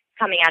delayed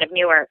coming out of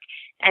Newark,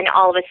 and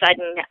all of a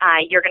sudden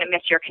you're going to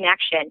miss your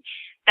connection.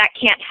 That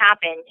can't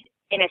happen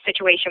in a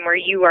situation where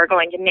you are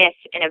going to miss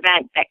an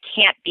event that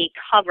can't be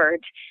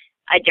covered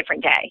a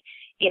different day.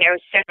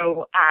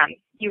 So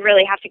you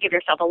really have to give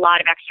yourself a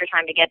lot of extra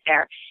time to get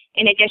there.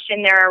 In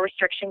addition, there are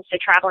restrictions to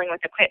traveling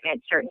with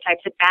equipment, certain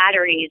types of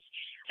batteries,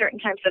 certain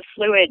types of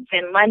fluids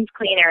and lens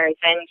cleaners,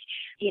 and,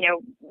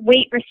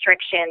 weight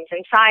restrictions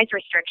and size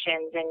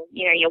restrictions. And,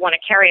 you'll want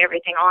to carry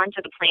everything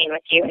onto the plane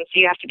with you. And so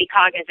you have to be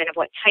cognizant of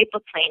what type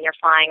of plane you're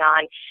flying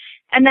on.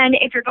 And then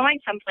if you're going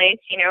someplace,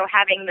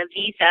 having the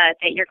visa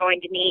that you're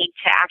going to need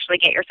to actually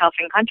get yourself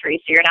in country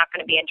so you're not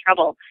going to be in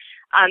trouble.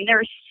 There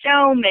are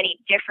so many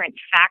different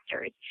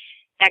factors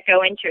that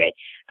go into it.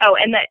 Oh,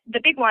 and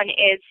the big one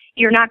is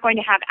you're not going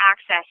to have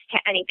access to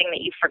anything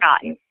that you've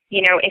forgotten.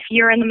 If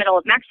you're in the middle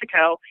of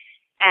Mexico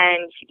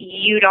and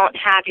you don't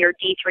have your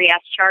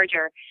D3S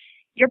charger,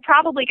 you're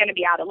probably going to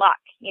be out of luck,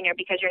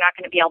 because you're not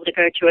going to be able to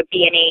go to a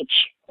B&H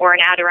or an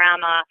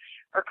Adorama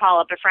or call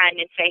up a friend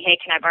and say, hey,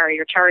 can I borrow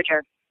your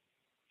charger?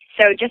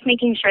 So just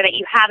making sure that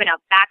you have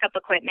enough backup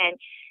equipment,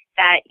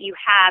 that you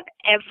have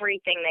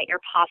everything that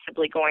you're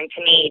possibly going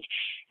to need.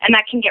 And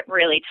that can get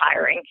really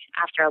tiring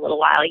after a little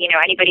while.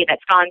 Anybody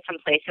that's gone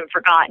someplace and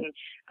forgotten,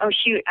 oh,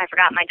 shoot, I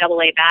forgot my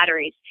AA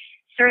batteries.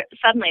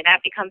 Suddenly that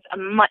becomes a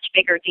much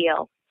bigger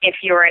deal if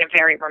you're in a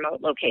very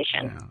remote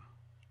location. Yeah.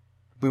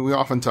 When we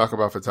often talk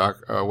about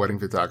wedding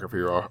photography,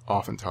 we're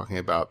often talking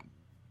about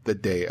the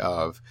day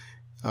of.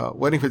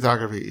 Wedding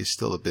photography is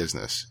still a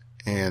business.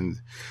 And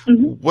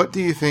what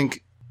do you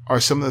think are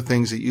some of the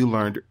things that you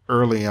learned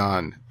early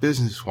on,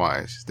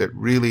 business-wise, that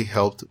really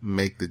helped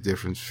make the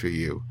difference for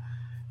you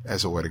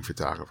as a wedding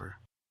photographer?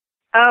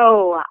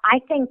 Oh, I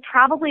think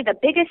probably the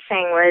biggest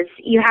thing was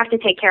you have to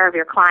take care of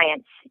your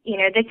clients.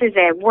 This is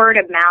a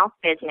word-of-mouth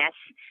business.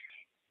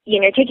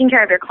 Taking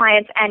care of your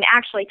clients and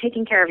actually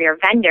taking care of your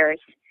vendors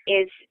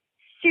is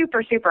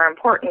super, super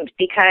important,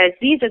 because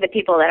these are the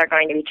people that are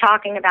going to be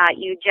talking about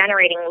you,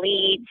 generating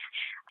leads,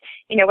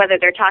 whether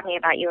they're talking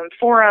about you in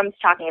forums,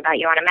 talking about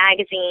you on a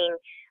magazine,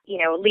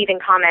 leaving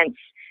comments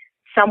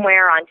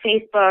somewhere on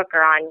Facebook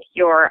or on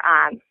your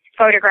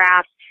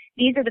photographs.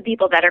 These are the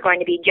people that are going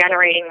to be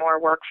generating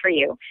more work for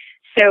you.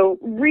 So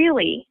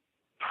really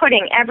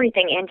putting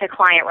everything into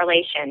client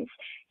relations,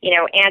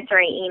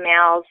 answering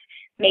emails,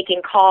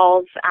 making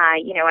calls,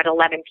 at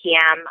 11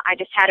 p.m. I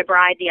just had a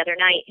bride the other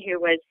night who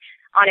was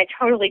on a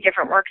totally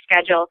different work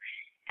schedule,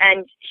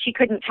 and she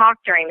couldn't talk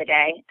during the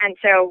day. And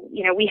so,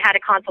 we had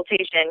a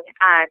consultation.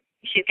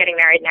 She's getting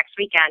married next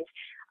weekend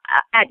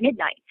at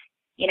midnight.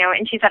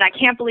 And she said, I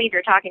can't believe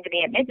you're talking to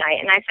me at midnight.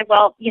 And I said,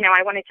 well,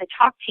 I wanted to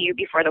talk to you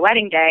before the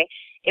wedding day.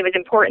 It was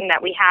important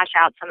that we hash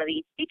out some of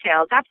these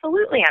details.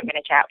 Absolutely, I'm going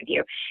to chat with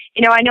you.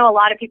 I know a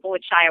lot of people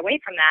would shy away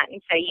from that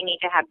and say you need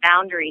to have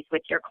boundaries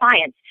with your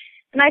clients.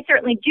 And I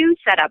certainly do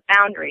set up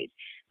boundaries,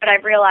 but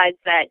I've realized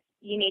that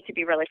you need to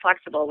be really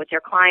flexible with your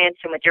clients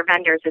and with your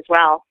vendors as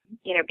well,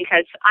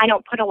 because I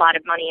don't put a lot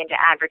of money into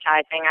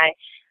advertising.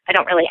 I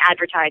don't really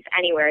advertise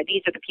anywhere.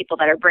 These are the people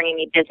that are bringing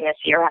me business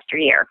year after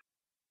year.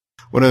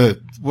 One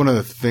of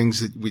the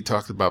things that we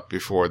talked about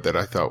before that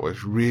I thought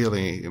was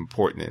really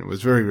important and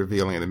was very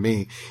revealing to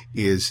me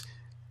is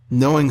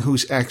knowing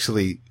who's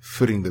actually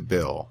footing the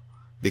bill.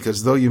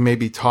 Because though you may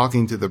be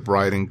talking to the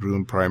bride and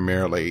groom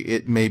primarily,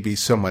 it may be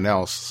someone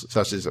else,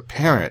 such as a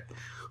parent,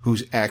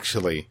 who's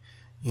actually,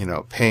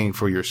 paying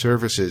for your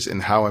services,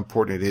 and how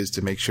important it is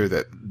to make sure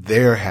that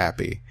they're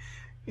happy,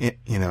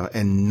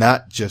 and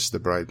not just the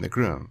bride and the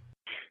groom.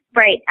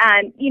 Right.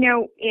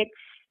 It's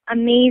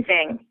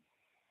amazing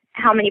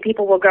how many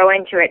people will go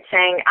into it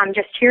saying, I'm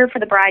just here for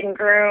the bride and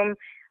groom.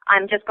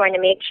 I'm just going to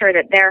make sure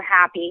that they're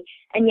happy.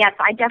 And yes,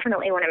 I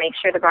definitely want to make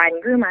sure the bride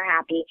and groom are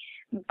happy.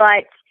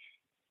 But,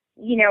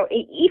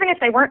 even if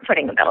they weren't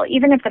footing the bill,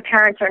 even if the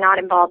parents are not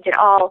involved at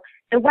all,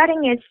 the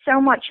wedding is so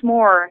much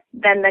more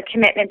than the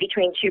commitment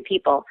between two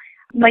people.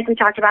 Like we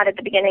talked about at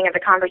the beginning of the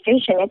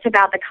conversation, it's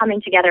about the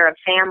coming together of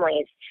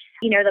families.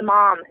 The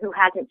mom who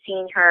hasn't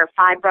seen her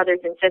 5 brothers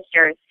and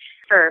sisters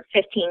for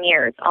 15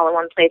 years, all in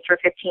one place for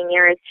 15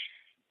 years.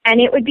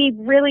 And it would be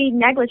really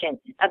negligent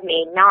of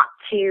me not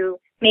to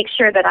make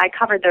sure that I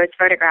covered those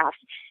photographs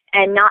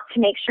and not to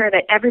make sure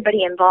that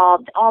everybody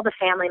involved, all the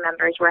family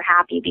members, were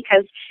happy,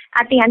 because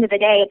at the end of the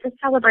day, it's a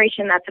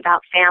celebration that's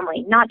about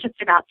family, not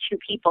just about 2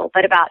 people,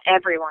 but about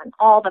everyone,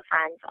 all the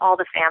friends, all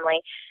the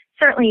family.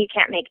 Certainly you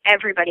can't make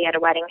everybody at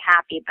a wedding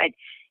happy, but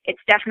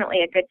it's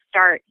definitely a good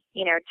start,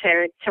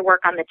 to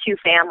work on the 2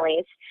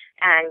 families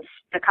and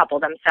the couple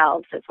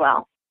themselves as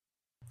well.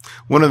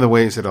 One of the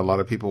ways that a lot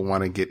of people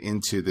want to get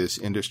into this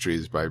industry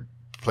is by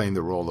playing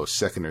the role of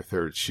second or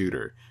third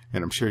shooter.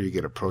 And I'm sure you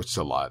get approached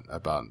a lot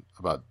about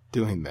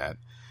doing that.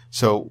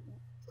 So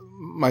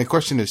my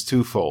question is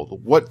twofold.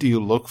 What do you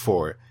look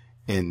for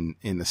in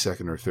the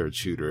second or third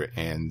shooter?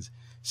 And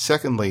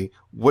secondly,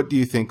 what do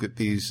you think that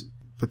these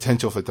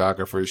potential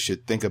photographers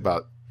should think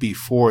about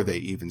before they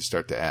even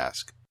start to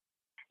ask?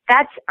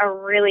 That's a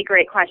really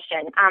great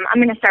question.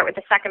 I'm going to start with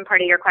the second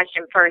part of your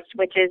question first,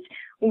 which is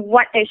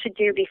what they should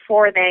do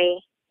before they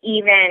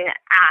even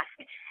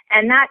ask.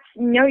 And that's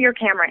know your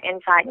camera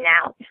inside and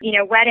out.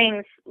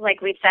 Weddings,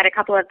 like we've said a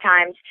couple of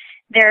times,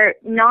 they're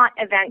not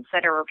events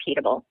that are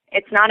repeatable.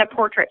 It's not a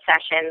portrait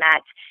session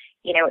that,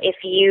 if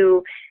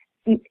you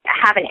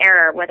have an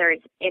error, whether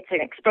it's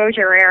an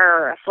exposure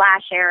error or a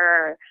flash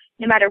error,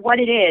 no matter what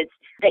it is,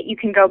 that you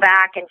can go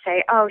back and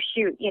say, oh,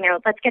 shoot,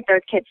 let's get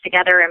those kids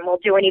together and we'll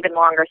do an even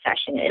longer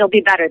session. It'll be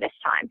better this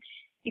time.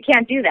 You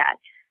can't do that.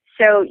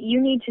 So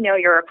you need to know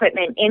your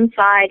equipment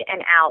inside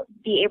and out,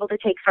 be able to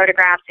take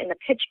photographs in the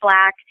pitch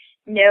black,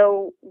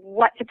 know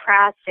what to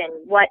press and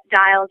what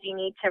dials you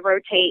need to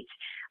rotate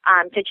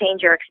to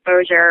change your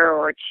exposure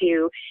or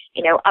to,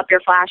 up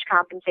your flash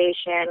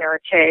compensation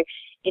or to,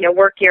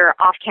 work your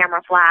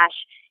off-camera flash,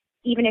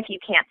 even if you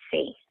can't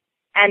see.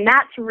 And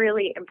that's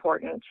really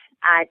important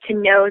to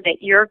know that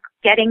you're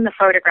getting the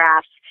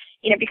photographs,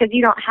 because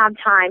you don't have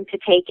time to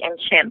take and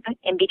chimp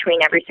in between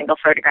every single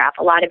photograph.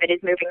 A lot of it is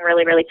moving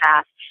really, really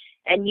fast,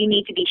 and you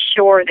need to be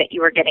sure that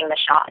you are getting the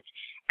shot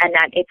and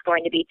that it's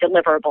going to be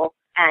deliverable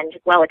and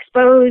well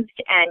exposed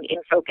and in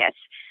focus.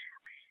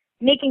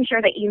 Making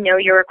sure that you know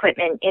your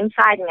equipment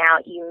inside and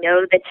out, you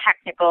know the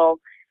technical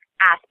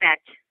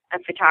aspect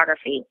of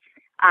photography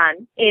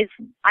is,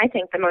 I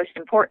think, the most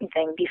important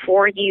thing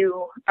before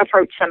you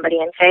approach somebody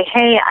and say,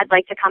 hey, I'd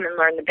like to come and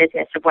learn the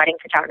business of wedding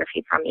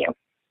photography from you.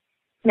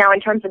 Now,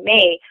 in terms of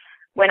me,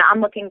 when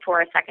I'm looking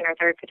for a second or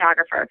third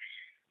photographer,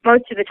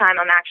 most of the time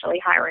I'm actually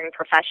hiring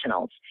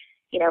professionals,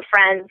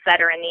 friends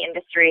that are in the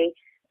industry,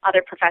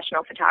 other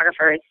professional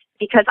photographers,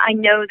 because I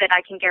know that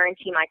I can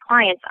guarantee my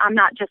clients, I'm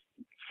not just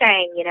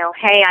saying,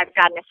 hey, I've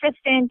got an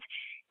assistant,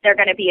 they're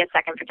going to be a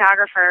second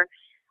photographer.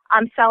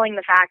 I'm selling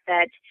the fact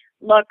that,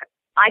 look,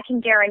 I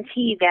can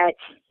guarantee that,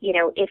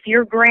 if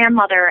your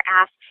grandmother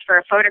asks for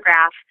a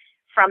photograph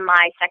from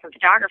my second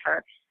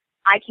photographer,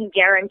 I can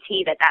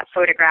guarantee that that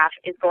photograph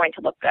is going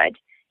to look good,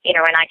 and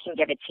I can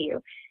give it to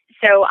you.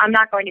 So I'm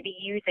not going to be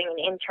using an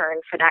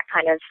intern for that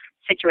kind of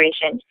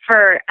situation.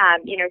 For,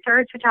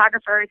 third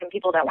photographers and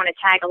people that want to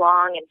tag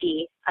along and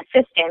be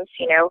assistants,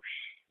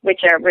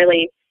 which are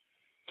really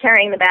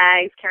carrying the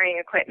bags, carrying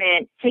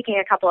equipment, taking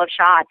a couple of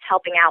shots,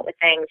 helping out with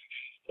things,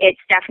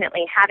 it's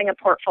definitely having a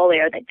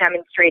portfolio that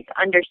demonstrates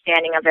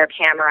understanding of their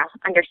camera,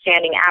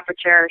 understanding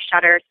aperture,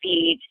 shutter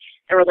speed,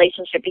 the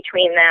relationship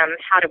between them,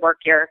 how to work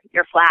your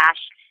flash,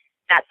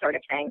 that sort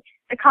of thing.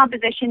 The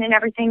composition and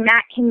everything,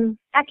 that can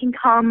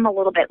come a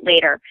little bit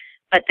later,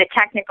 but the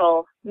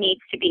technical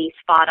needs to be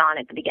spot on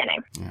at the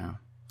beginning. Yeah.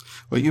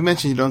 Well, you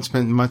mentioned you don't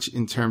spend much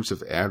in terms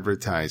of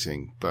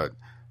advertising, but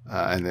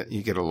and that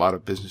you get a lot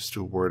of business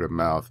through word of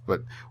mouth.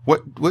 But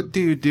what do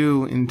you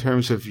do in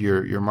terms of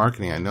your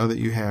marketing? I know that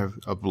you have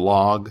a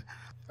blog.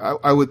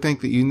 I would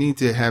think that you need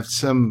to have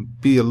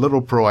be a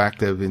little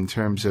proactive in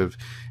terms of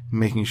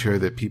making sure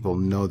that people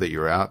know that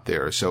you're out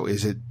there. So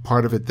is it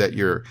part of it that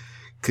you're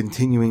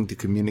continuing to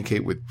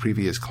communicate with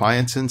previous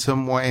clients in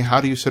some way? How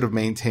do you sort of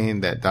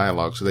maintain that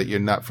dialogue so that you're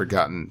not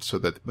forgotten, so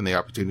that when the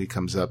opportunity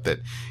comes up that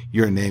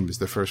your name is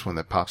the first one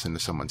that pops into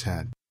someone's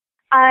head?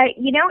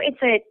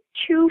 It's a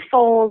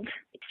twofold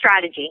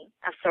strategy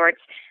of sorts.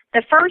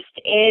 The first,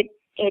 it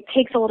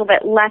takes a little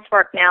bit less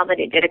work now than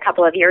it did a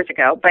couple of years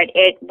ago, but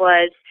it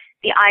was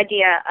the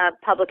idea of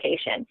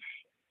publication.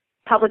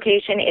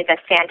 Publication is a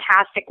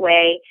fantastic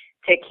way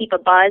to keep a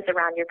buzz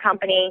around your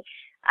company,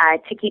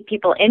 to keep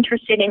people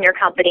interested in your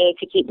company,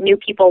 to keep new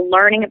people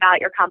learning about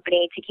your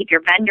company, to keep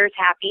your vendors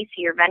happy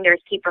so your vendors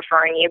keep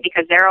referring you,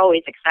 because they're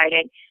always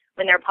excited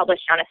when they're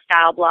published on a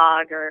style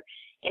blog or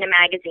in a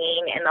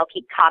magazine, and they'll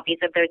keep copies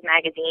of those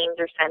magazines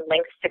or send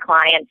links to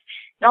clients.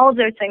 And all of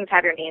those things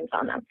have your names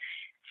on them.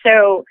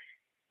 So,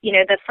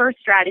 the first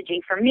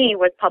strategy for me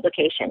was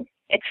publication.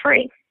 It's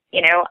free.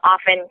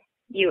 Often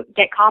you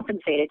get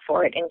compensated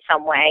for it in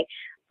some way.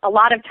 A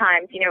lot of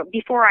times,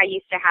 before I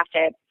used to have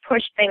to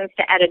push things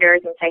to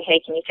editors and say, hey,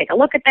 can you take a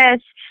look at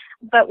this?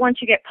 But once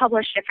you get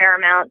published a fair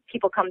amount,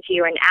 people come to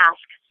you and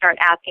start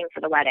asking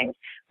for the weddings,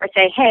 or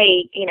say,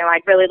 hey,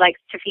 I'd really like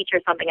to feature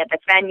something at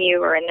this venue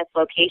or in this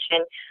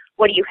location.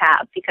 What do you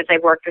have? Because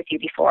I've worked with you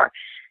before.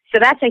 So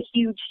that's a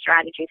huge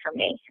strategy for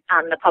me,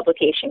 the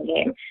publication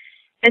game.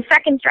 The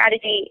second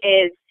strategy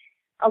is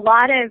a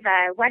lot of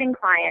wedding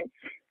clients,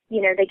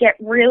 they get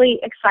really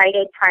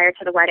excited prior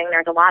to the wedding.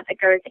 There's a lot that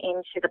goes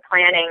into the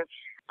planning.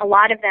 A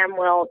lot of them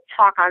will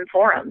talk on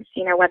forums,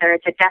 whether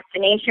it's a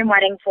destination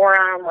wedding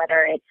forum,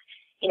 whether it's,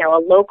 a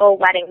local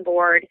wedding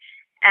board.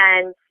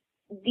 And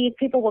these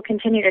people will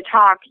continue to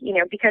talk,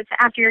 because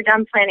after you're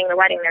done planning the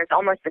wedding, there's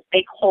almost this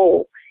big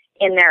hole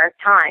in their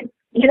time.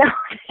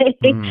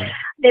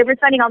 They were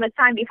spending all this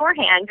time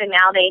beforehand, and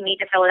now they need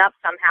to fill it up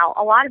somehow.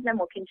 A lot of them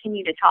will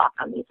continue to talk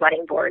on these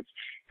wedding boards.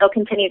 They'll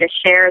continue to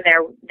share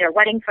their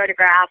wedding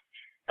photographs.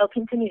 They'll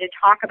continue to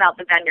talk about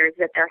the vendors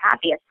that they're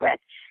happiest with.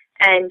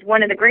 And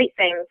one of the great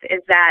things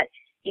is that,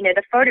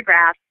 the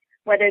photographs,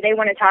 whether they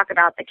want to talk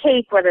about the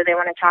cake, whether they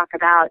want to talk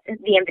about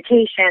the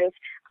invitations,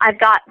 I've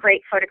got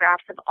great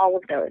photographs of all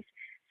of those.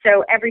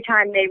 So every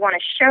time they want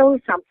to show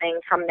something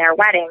from their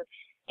wedding,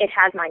 it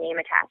has my name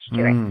attached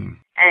to it.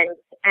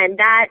 And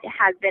that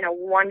has been a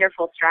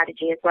wonderful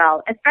strategy as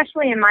well,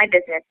 especially in my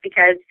business,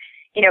 because,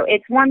 you know,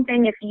 it's one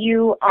thing if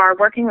you are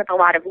working with a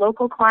lot of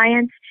local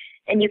clients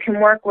and you can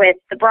work with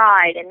the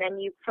bride and then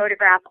you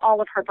photograph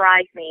all of her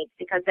bridesmaids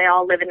because they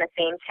all live in the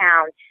same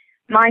town.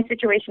 My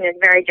situation is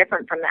very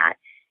different from that.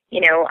 You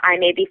know, I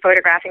may be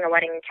photographing a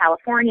wedding in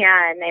California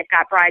and they've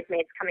got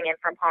bridesmaids coming in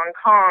from Hong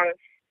Kong,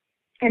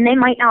 and they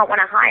might not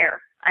want to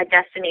hire a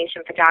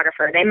destination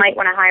photographer. They might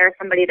want to hire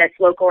somebody that's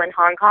local in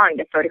Hong Kong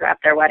to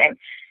photograph their wedding.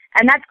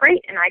 And that's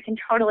great, and I can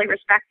totally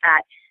respect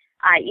that,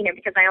 you know,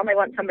 because I only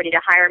want somebody to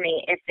hire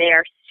me if they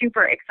are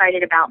super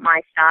excited about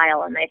my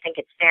style and they think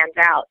it stands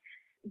out.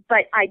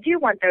 But I do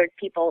want those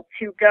people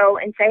to go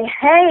and say,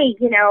 hey,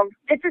 you know,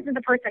 this isn't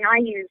the person I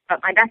used,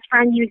 but my best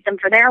friend used them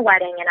for their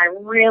wedding, and I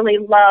really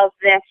love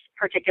this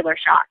particular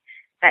shot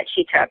that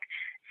she took.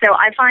 So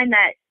I find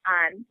that,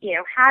 you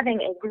know, having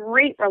a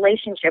great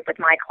relationship with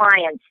my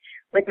clients,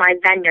 with my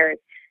vendors,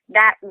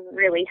 that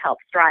really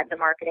helps drive the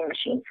marketing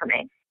machine for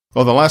me.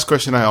 Well, the last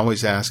question I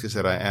always ask is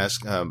that I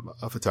ask a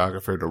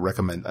photographer to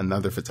recommend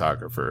another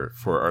photographer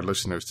for our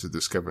listeners to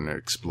discover and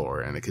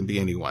explore. And it can be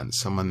anyone,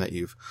 someone that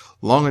you've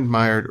long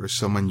admired or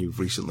someone you've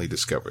recently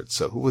discovered.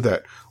 So who would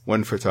that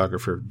one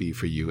photographer be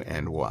for you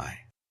and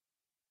why?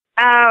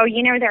 Oh,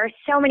 you know, there are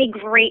so many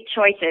great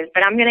choices,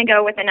 but I'm going to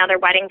go with another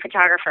wedding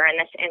photographer in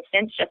this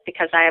instance just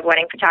because I have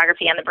wedding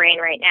photography on the brain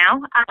right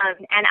now.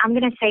 And I'm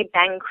going to say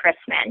Ben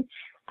Chrisman.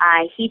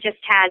 He just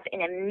has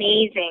an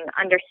amazing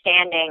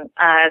understanding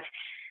of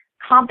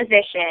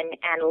composition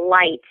and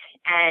light,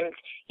 and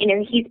you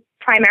know, he's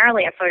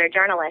primarily a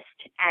photojournalist,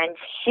 and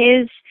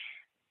his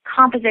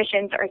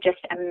compositions are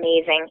just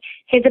amazing.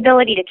 His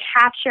ability to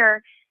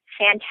capture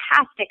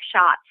fantastic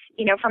shots,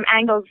 you know, from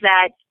angles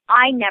that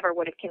I never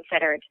would have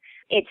considered.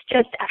 It's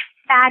just a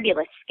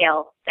fabulous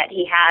skill that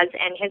he has,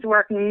 and his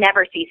work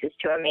never ceases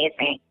to amaze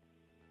me.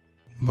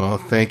 Well,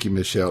 thank you,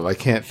 Michelle. I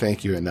can't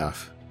thank you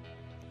enough.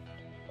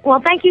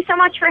 Well, thank you so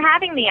much for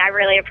having me. I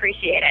really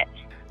appreciate it.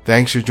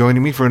 Thanks for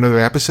joining me for another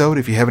episode.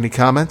 If you have any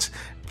comments,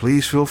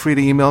 please feel free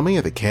to email me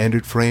at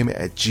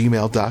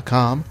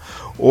thecandidframe@gmail.com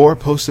or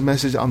post a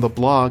message on the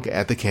blog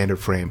at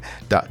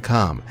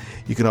thecandidframe.com.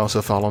 You can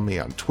also follow me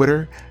on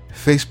Twitter,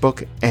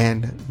 Facebook,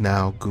 and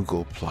now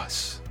Google+.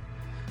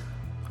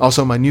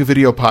 Also, my new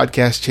video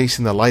podcast,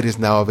 Chasing the Light, is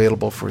now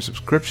available for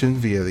subscription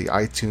via the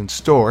iTunes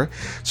Store.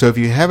 So if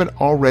you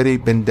haven't already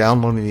been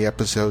downloading the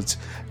episodes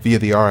via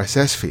the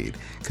RSS feed,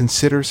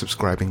 consider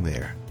subscribing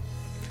there.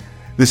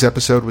 This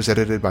episode was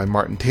edited by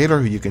Martin Taylor,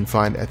 who you can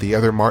find at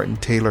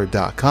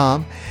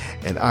theothermartintaylor.com.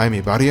 And I'm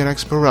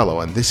Ibarionex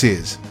Perello, and this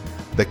is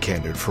The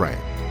Candid Frame.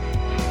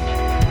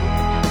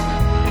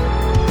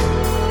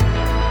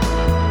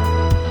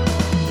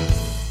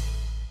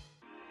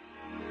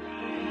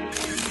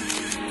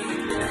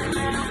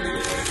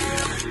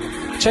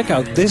 Check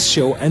out this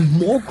show and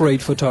more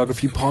great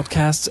photography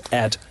podcasts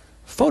at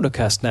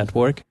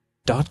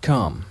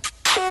photocastnetwork.com.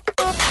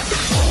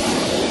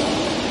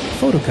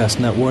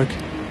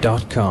 photocastnetwork.com